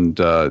and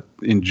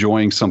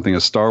enjoying something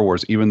as Star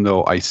Wars, even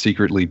though I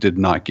secretly did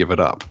not give it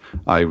up.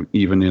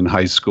 Even in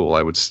high school,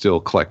 I would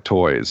still collect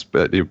toys,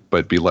 but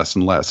it'd be less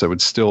and less. I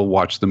would still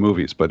watch the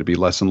movies, but it'd be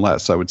less and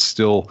less. I would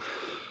still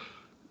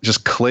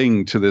just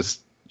cling to this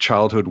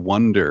childhood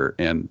wonder,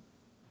 and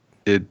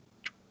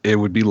it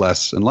would be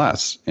less and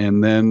less.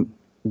 And then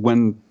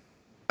when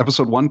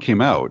Episode 1 came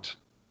out,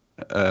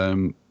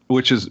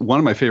 which is one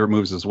of my favorite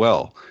movies as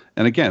well.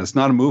 And again, it's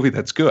not a movie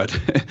that's good.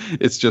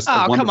 It's just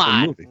a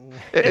wonderful movie.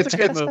 It's a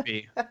good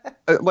movie.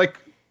 Like,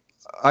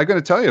 I'm going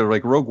to tell you,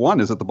 like, Rogue One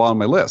is at the bottom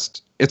of my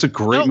list. It's a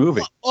great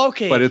movie.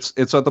 Okay. But it's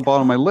at the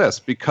bottom of my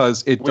list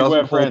because it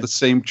doesn't hold the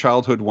same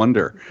childhood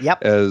wonder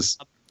as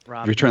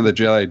Return of the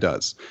Jedi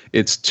does.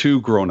 It's too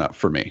grown up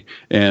for me.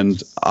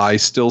 And I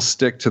still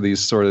stick to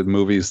these sort of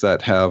movies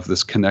that have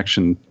this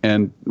connection.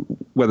 And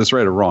whether it's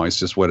right or wrong, it's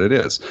just what it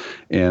is.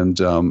 And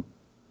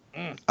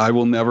I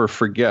will never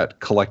forget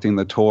collecting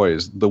the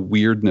toys, the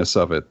weirdness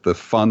of it, the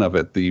fun of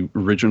it, the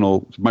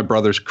original, my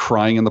brother's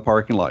crying in the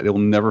parking lot. He'll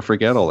never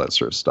forget all that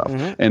sort of stuff.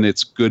 And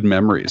it's good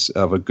memories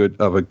of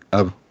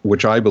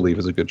which I believe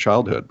is a good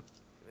childhood.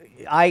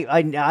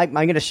 I'm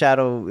going to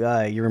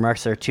shadow your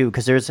remarks there too,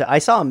 because I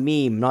saw a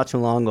meme not too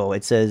long ago.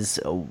 It says,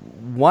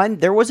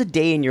 there was a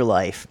day in your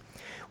life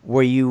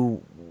where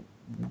you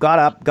got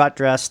up, got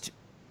dressed,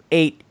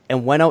 ate,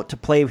 and went out to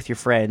play with your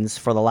friends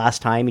for the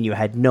last time, and you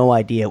had no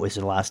idea it was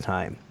the last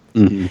time.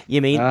 Mm-hmm.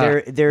 You mean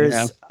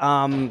there's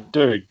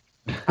Dude.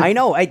 I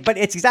know, but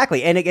it's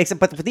exactly,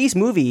 but for these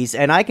movies,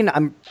 and I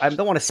don't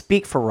want to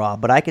speak for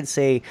Rob, but I can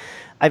say,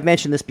 I've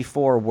mentioned this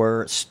before,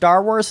 where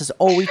Star Wars has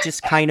always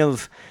just kind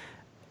of,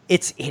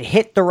 it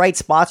hit the right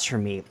spots for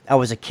me. I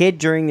was a kid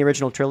during the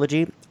original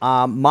trilogy.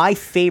 My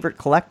favorite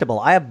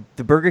collectible, I have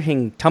the Burger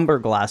King tumbler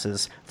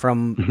glasses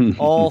from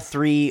all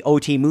 3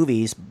 OT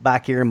movies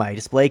back here in my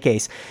display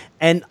case.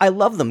 And I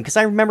love them because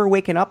I remember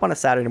waking up on a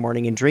Saturday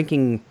morning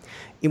and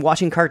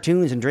watching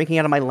cartoons and drinking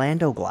out of my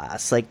Lando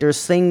glass. Like,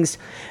 there's things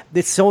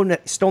that's so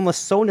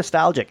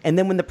nostalgic. And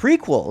then when the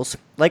prequels,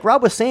 like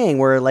Rob was saying,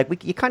 where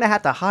like you kind of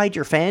had to hide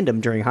your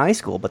fandom during high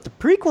school, but the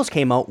prequels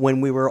came out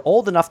when we were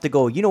old enough to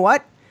go, you know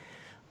what?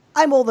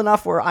 I'm old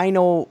enough where I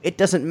know it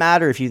doesn't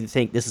matter if you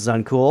think this is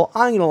uncool.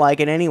 I'm going to like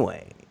it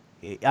anyway.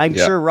 I'm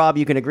sure, Rob,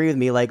 you can agree with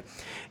me. Like,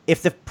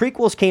 if the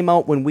prequels came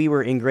out when we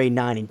were in grade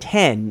 9 and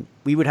 10,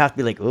 we would have to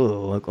be like,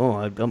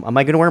 am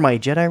I going to wear my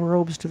Jedi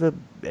robes to the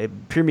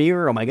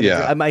premiere? Or am I going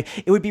to?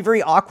 It would be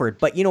very awkward.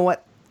 But you know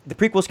what? The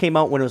prequels came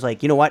out when it was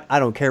like, you know what? I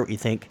don't care what you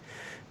think.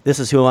 This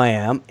is who I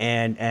am,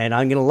 and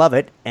I'm going to love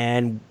it,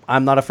 and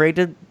I'm not afraid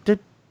to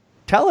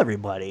tell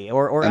everybody.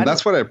 And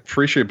that's what I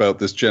appreciate about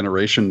this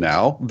generation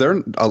now.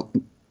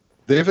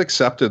 They've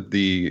accepted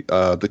the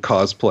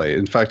cosplay.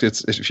 In fact,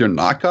 if you're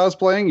not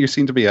cosplaying, you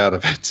seem to be out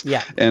of it.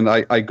 Yeah. And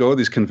I go to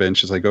these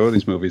conventions, I go to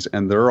these movies,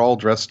 and they're all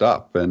dressed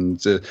up.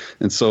 And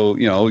so,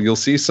 you'll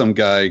see some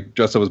guy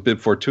dressed up as Bib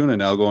Fortuna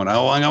now going,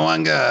 "Oh, wanga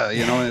wanga,"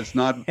 and it's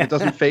not, it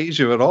doesn't faze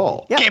you at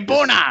all. Yeah.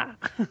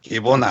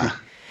 Kibona.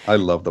 I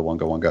love the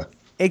wanga wanga.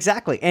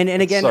 Exactly, and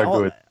again,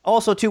 So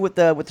also too with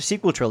the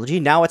sequel trilogy.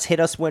 Now it's hit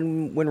us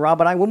when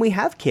Rob and I, when we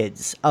have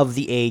kids of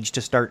the age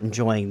to start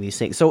enjoying these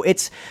things. So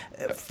it's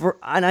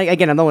I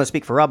don't want to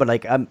speak for Rob, but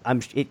like I'm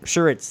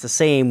sure it's the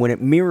same when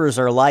it mirrors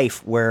our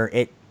life, where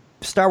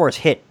Star Wars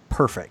hit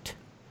perfect,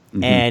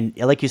 and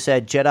like you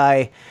said,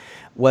 Jedi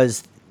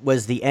was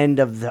the end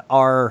of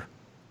our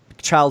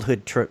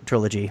childhood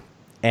trilogy.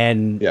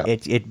 And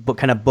it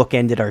kind of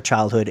bookended our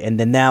childhood, and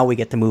then now we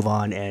get to move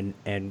on and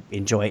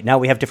enjoy it. Now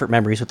we have different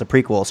memories with the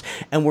prequels,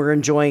 and we're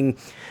enjoying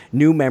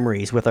new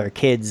memories with our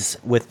kids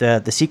with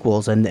the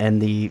sequels and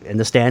the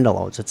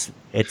standalones.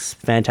 It's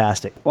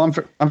fantastic. Well,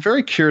 I'm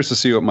very curious to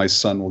see what my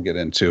son will get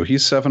into.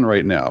 He's 7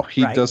 right now.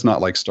 He does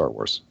not like Star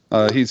Wars.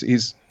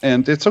 He's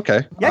and it's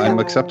okay. I'm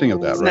accepting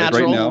of that.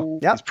 Right now,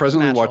 he's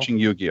presently watching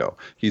Yu-Gi-Oh.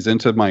 He's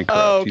into Minecraft.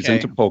 Oh, okay. He's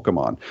into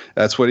Pokemon.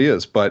 That's what he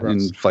is. But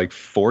in like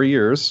 4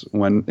 years,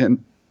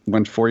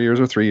 when 4 years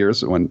or 3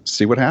 years,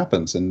 see what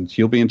happens, and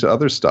he'll be into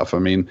other stuff. I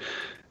mean,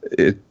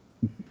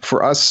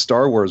 for us,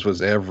 Star Wars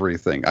was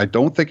everything. I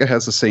don't think it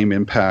has the same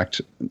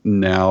impact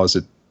now as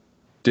it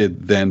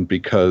did then,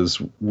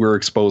 because we're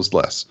exposed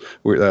less.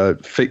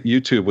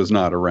 YouTube was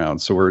not around,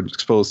 so we're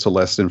exposed to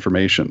less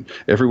information.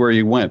 Everywhere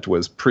you went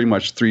was pretty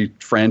much 3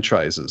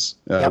 franchises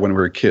when we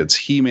were kids: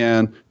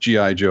 He-Man,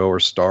 G.I. Joe, or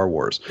Star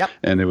Wars.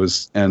 And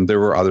there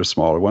were other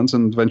smaller ones,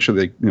 and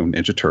eventually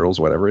Ninja Turtles,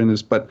 whatever.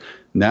 But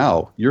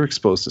now you're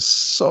exposed to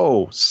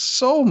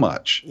so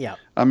much. Yeah.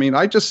 I mean,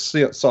 I just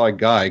saw a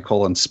guy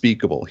called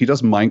Unspeakable. He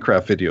does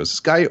Minecraft videos. This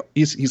guy,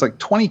 he's like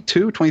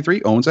 22,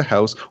 23, owns a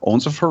house,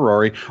 owns a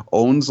Ferrari,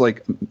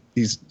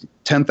 he's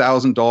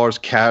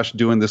 $10,000 cash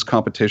doing this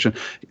competition.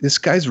 This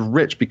guy's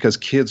rich because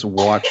kids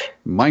watch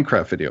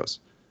Minecraft videos.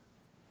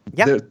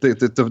 Yeah.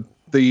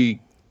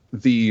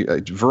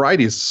 The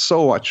variety is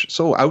so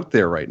out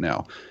there right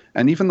now.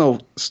 And even though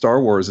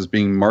Star Wars is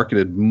being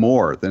marketed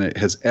more than it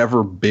has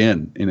ever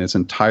been in its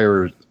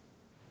entire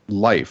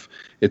life,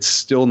 it's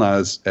still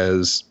not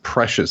as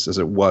precious as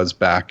it was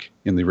back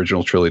in the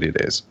original trilogy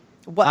days.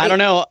 Well, I don't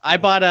know. I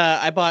bought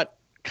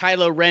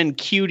Kylo Ren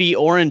cutie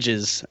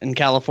oranges in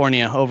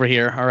California over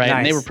here. All right. Nice.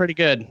 And they were pretty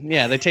good.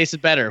 Yeah, they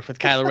tasted better with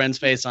Kylo Ren's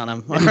face on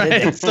them. All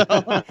right. So,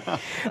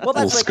 well,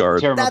 that's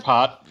scarred.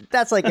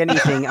 That's like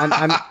anything.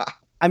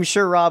 I'm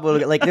sure Rob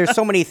will, like, there's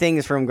so many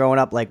things from growing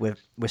up, like with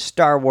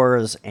Star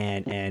Wars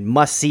and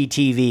must-see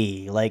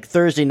TV. Like,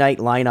 Thursday night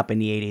lineup in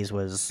the 80s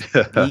was,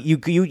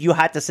 you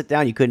had to sit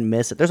down. You couldn't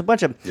miss it. There's a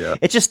bunch of,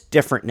 it's just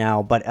different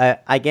now.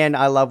 But again,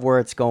 I love where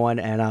it's going,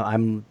 and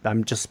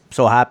I'm just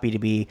so happy to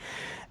be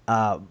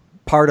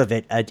part of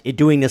it,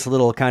 doing this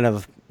little kind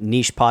of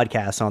niche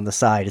podcast on the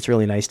side. It's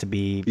really nice to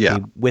be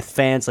with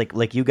fans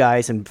like you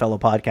guys and fellow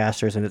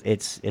podcasters, and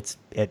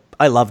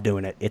I love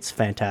doing it. It's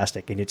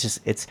fantastic, and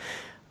it's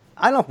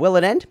I don't know, will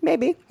it end?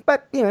 Maybe,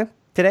 but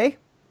today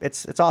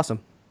it's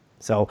awesome.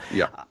 So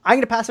I'm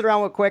going to pass it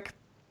around real quick.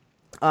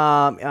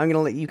 I'm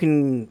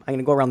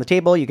gonna go around the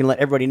table. You can let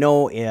everybody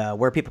know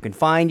where people can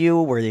find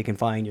you, where they can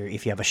find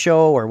if you have a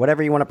show or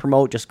whatever you want to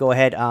promote. Just go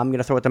ahead. I'm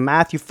gonna throw it to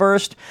Matthew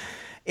first.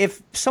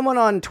 If someone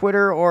on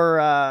Twitter or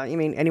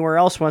anywhere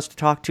else wants to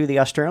talk to the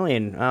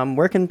Australian,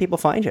 where can people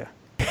find you?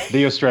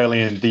 The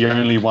Australian, the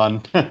only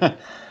one.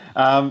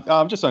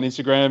 I'm just on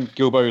Instagram,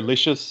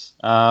 GilboLicious,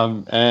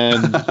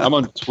 and I'm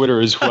on Twitter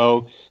as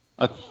well.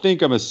 I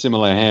think I'm a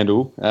similar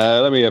handle.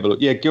 Let me have a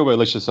look. Yeah,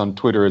 GilboLicious on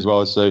Twitter as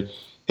well. So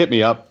hit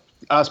me up.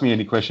 Ask me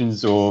any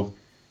questions, or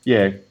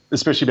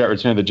especially about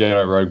Return of the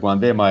Jedi Rogue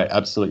One. They're my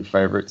absolute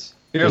favorites.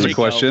 Here's a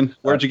question: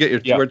 Where'd you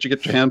get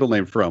your handle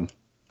name from?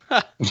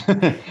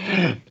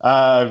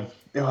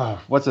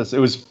 What's this? It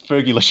was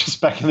Fergalicious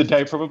back in the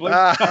day, probably.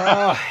 Well,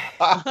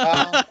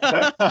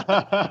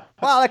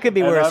 that could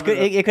be worse.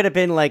 It could have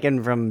been like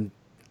from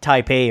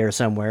Taipei or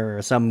somewhere,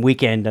 or some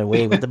weekend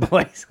away with the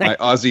boys. My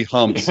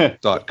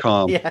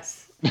AussieHumps.com.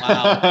 Yes.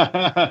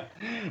 Wow.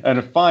 And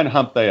a fine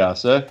hump they are,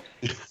 sir.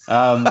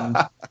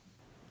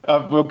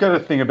 I've got a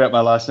thing about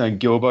my last name,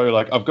 Gilbo.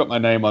 Like, I've got my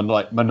name on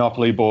like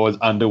Monopoly boards,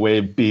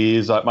 underwear,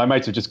 beers. Like, my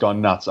mates have just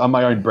gone nuts. I'm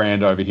my own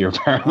brand over here,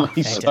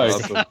 apparently. So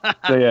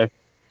yeah,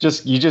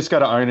 you just got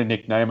to own a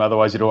nickname,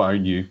 otherwise it'll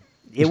own you.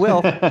 It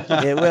will.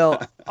 It will.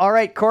 All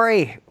right,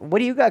 Corey, what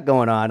do you got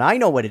going on? I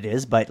know what it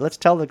is, but let's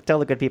tell the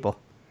good people.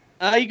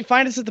 You can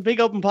find us at the Big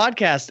Open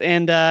Podcast,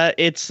 and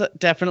it's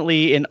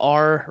definitely an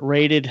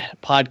R-rated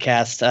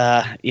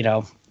podcast.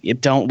 You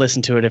don't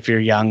listen to it if you're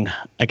young,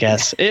 I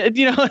guess.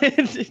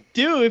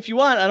 Do if you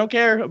want. I don't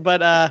care.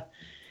 But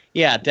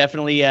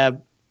definitely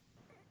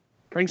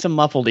bring some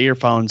muffled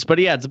earphones. But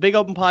yeah, it's a Big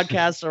Open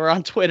Podcast, or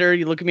on Twitter.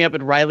 You look me up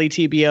at Riley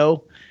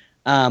TBO.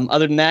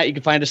 Other than that, you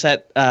can find us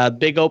at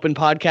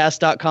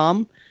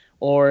bigopenpodcast.com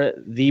or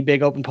the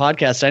Big Open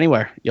Podcast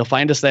anywhere. You'll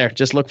find us there.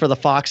 Just look for the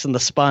fox and the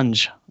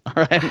sponge. All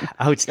right.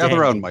 Outstanding.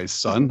 Gather around, my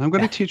son. I'm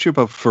going to teach you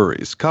about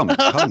furries. Come.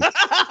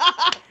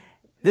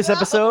 This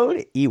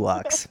episode,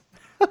 Ewoks.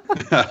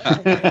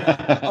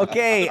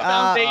 Okay.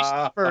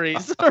 Foundation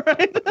furries. All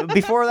right.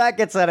 Before that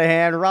gets out of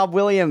hand, Rob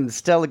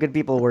Williams, tell the good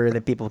people where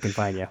the people can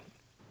find you.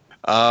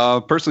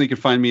 Personally, you can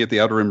find me at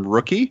the Outer Rim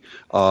Rookie.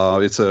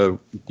 It's a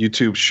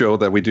YouTube show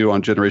that we do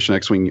on Generation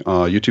X-Wing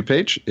YouTube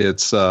page.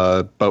 It's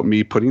about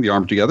me putting the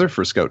armor together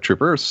for Scout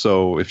Trooper.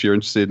 So if you're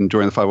interested in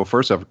joining the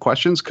 501st, have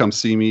questions, come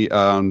see me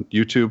on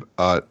YouTube,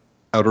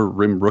 Outer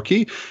Rim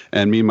Rookie.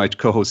 And me and my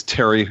co-host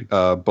Terry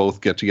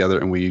both get together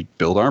and we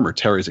build armor.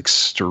 Terry's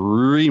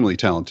extremely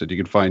talented. You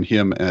can find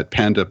him at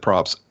Panda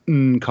Props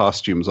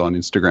Costumes on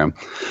Instagram,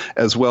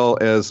 as well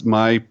as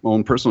my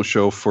own personal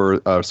show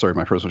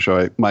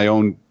my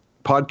own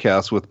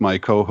podcast with my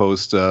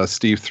co-host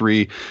Steve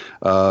 3,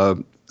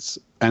 Anil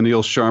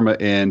Sharma,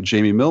 and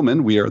Jamie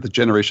Millman. We are the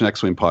Generation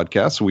X-Wing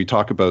podcast. So we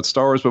talk about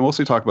Star Wars, but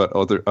mostly talk about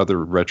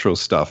other retro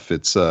stuff.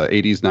 It's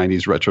 80s,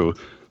 90s retro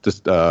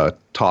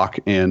talk,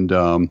 and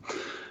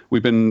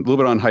we've been a little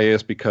bit on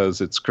hiatus because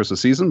it's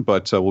Christmas season,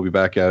 but we'll be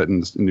back at it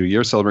in the new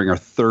year, celebrating our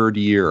third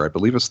year. I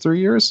believe it's 3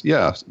 years.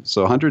 Yeah,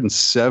 so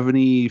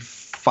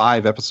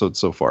 175 episodes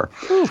so far.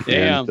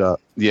 Damn.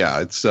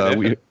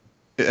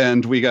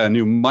 And we got a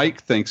new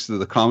mic thanks to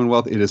the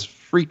Commonwealth. It is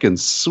freaking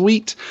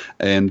sweet,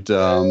 and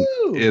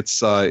it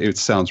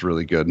sounds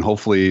really good. And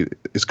hopefully,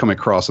 it's coming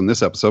across in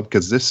this episode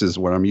because this is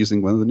what I'm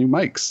using, one of the new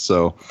mics.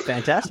 So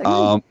fantastic.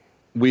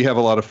 We have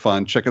a lot of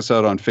fun. Check us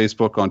out on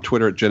Facebook, on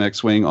Twitter at Gen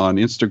X Wing, on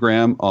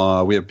Instagram.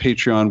 We have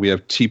Patreon. We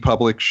have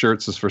TeePublic.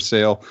 Shirts is for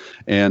sale,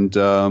 and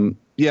find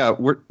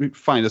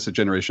us at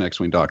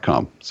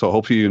GenerationXWing.com. So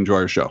hopefully you enjoy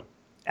our show.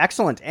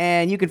 Excellent.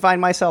 And you can find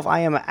myself.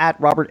 I am at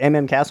Robert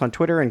MMCast on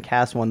Twitter and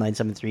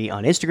Cast1973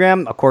 on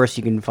Instagram. Of course,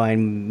 you can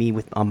find me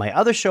on my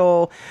other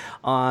show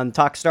on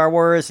Talk Star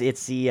Wars.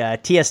 It's the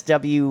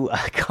TSW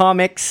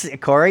Comics.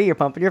 Corey, you're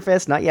pumping your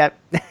fist. Not yet.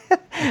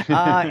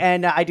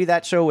 And I do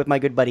that show with my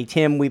good buddy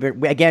Tim.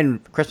 Again,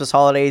 Christmas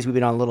holidays. We've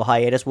been on a little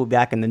hiatus. We'll be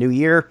back in the new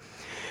year.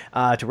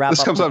 To wrap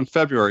this up. comes out in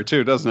February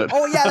too, doesn't it?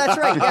 Oh yeah, that's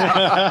right.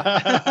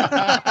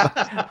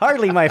 Yeah.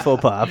 Hardly my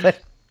faux pas, but.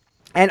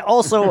 And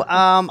also,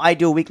 I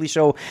do a weekly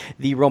show,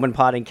 the Roman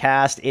Podding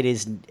Cast. It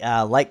is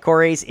like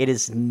Corey's. It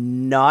is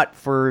not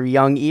for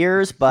young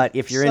ears, but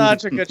if you're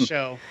such a good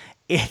show.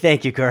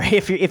 Thank you, Corey.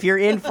 If you're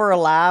in for a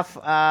laugh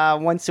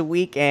once a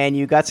week and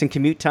you got some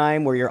commute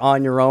time where you're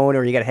on your own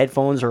or you got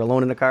headphones or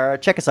alone in the car,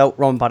 check us out,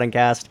 Roman Podding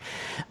Cast.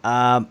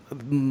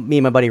 Me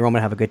and my buddy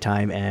Roman have a good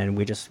time, and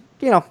we just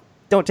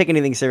don't take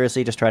anything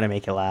seriously. Just try to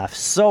make you laugh.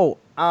 So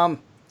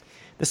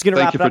this is gonna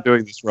wrap it up. Thank you for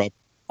doing this, Rob.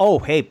 Oh,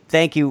 hey,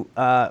 thank you,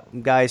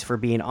 guys, for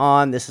being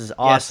on. This is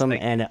awesome,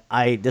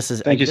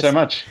 Thank you so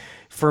much.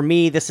 For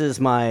me, this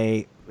is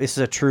a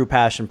true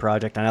passion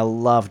project, and I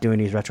love doing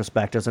these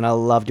retrospectives, and I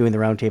love doing the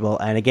roundtable.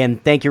 And again,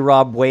 thank you,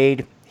 Rob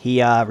Wade.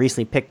 He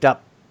recently picked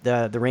up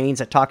the reins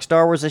at Talk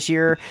Star Wars this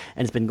year,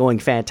 and it's been going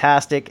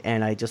fantastic.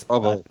 And I just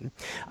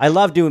I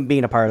love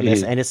being a part of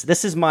this, and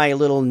this is my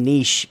little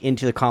niche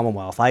into the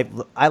Commonwealth.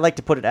 I like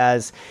to put it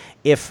as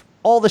if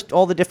all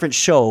the different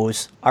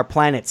shows are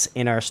planets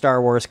in our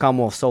Star Wars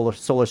Commonwealth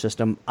solar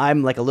system.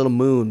 I'm like a little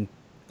moon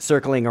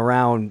circling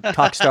around,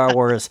 talk Star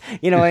Wars.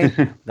 You know,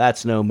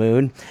 that's no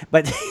moon.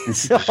 But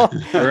so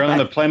We're on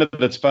the planet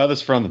that's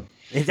farthest from them.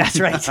 That's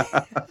right.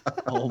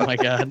 Oh my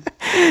God.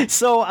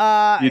 So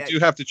you do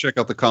have to check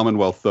out the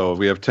Commonwealth, though.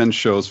 We have 10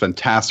 shows,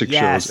 fantastic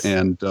shows,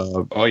 and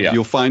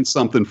you'll find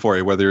something for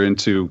you, whether you're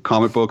into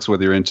comic books,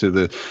 whether you're into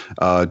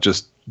the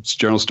just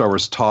general Star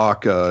Wars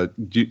talk.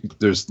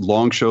 There's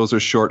long shows,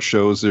 there's short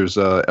shows, there's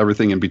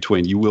everything in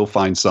between. You will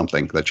find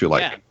something that you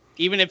like. Yeah.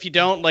 Even if you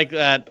don't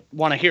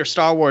want to hear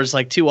Star Wars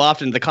too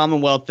often, the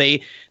Commonwealth,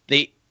 they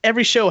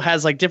every show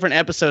has different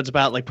episodes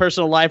about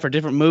personal life or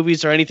different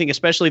movies or anything,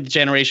 especially the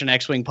Generation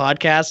X-Wing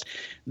podcast.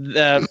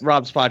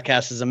 Rob's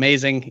podcast is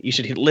amazing. You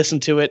should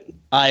listen to it.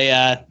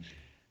 I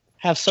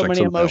have so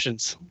many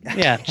emotions.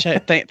 Yeah.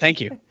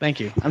 Thank you.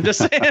 I'm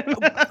just saying.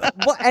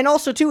 Well, and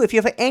also too, if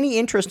you have any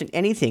interest in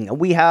anything,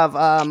 we have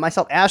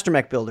myself,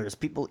 Astromech builders,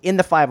 people in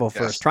the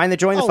 501st, trying to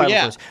join the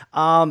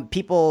 501st,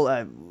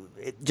 people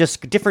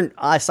just different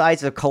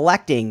sides of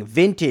collecting,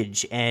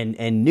 vintage and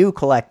new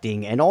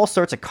collecting, and all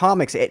sorts of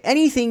comics.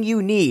 Anything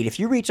you need, if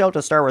you reach out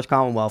to Star Wars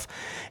Commonwealth,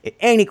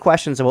 any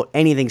questions about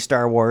anything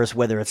Star Wars,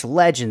 whether it's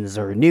Legends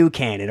or new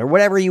canon or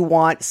whatever you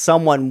want,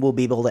 someone will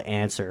be able to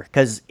answer,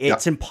 because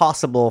it's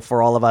impossible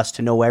for all of us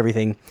to know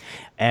everything.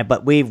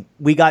 But we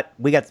got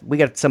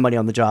somebody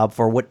on the job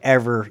for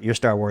whatever your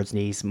Star Wars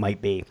needs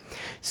might be.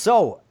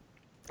 So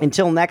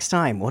until next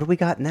time, what do we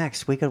got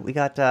next? We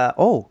got The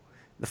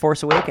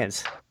Force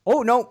Awakens.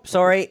 Oh, no,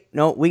 sorry.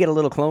 No, we got a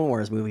little Clone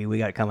Wars movie we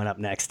got coming up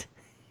next.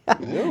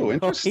 Oh,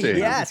 interesting.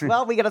 Yes,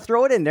 well, we got to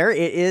throw it in there.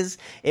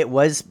 It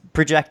was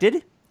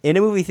projected in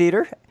a movie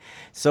theater.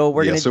 So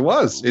we're Yes, it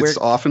was. It's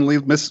often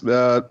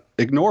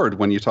ignored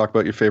when you talk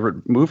about your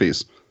favorite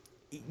movies.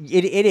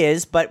 It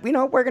is, but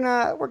we're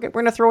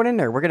gonna throw it in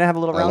there. We're gonna have a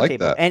little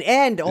roundtable,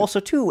 and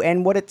also too,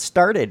 and what it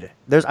started.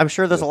 I'm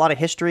sure there's a lot of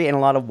history and a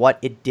lot of what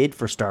it did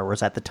for Star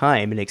Wars at the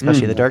time, and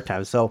especially the dark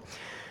times. So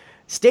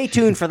stay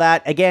tuned for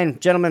that. Again,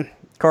 gentlemen,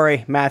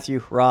 Corey,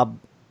 Matthew, Rob,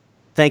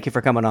 thank you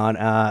for coming on.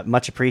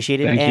 Much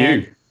appreciated.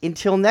 Thank you.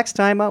 Until next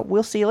time,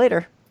 we'll see you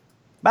later.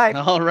 Bye.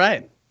 All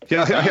right.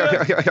 Yeah.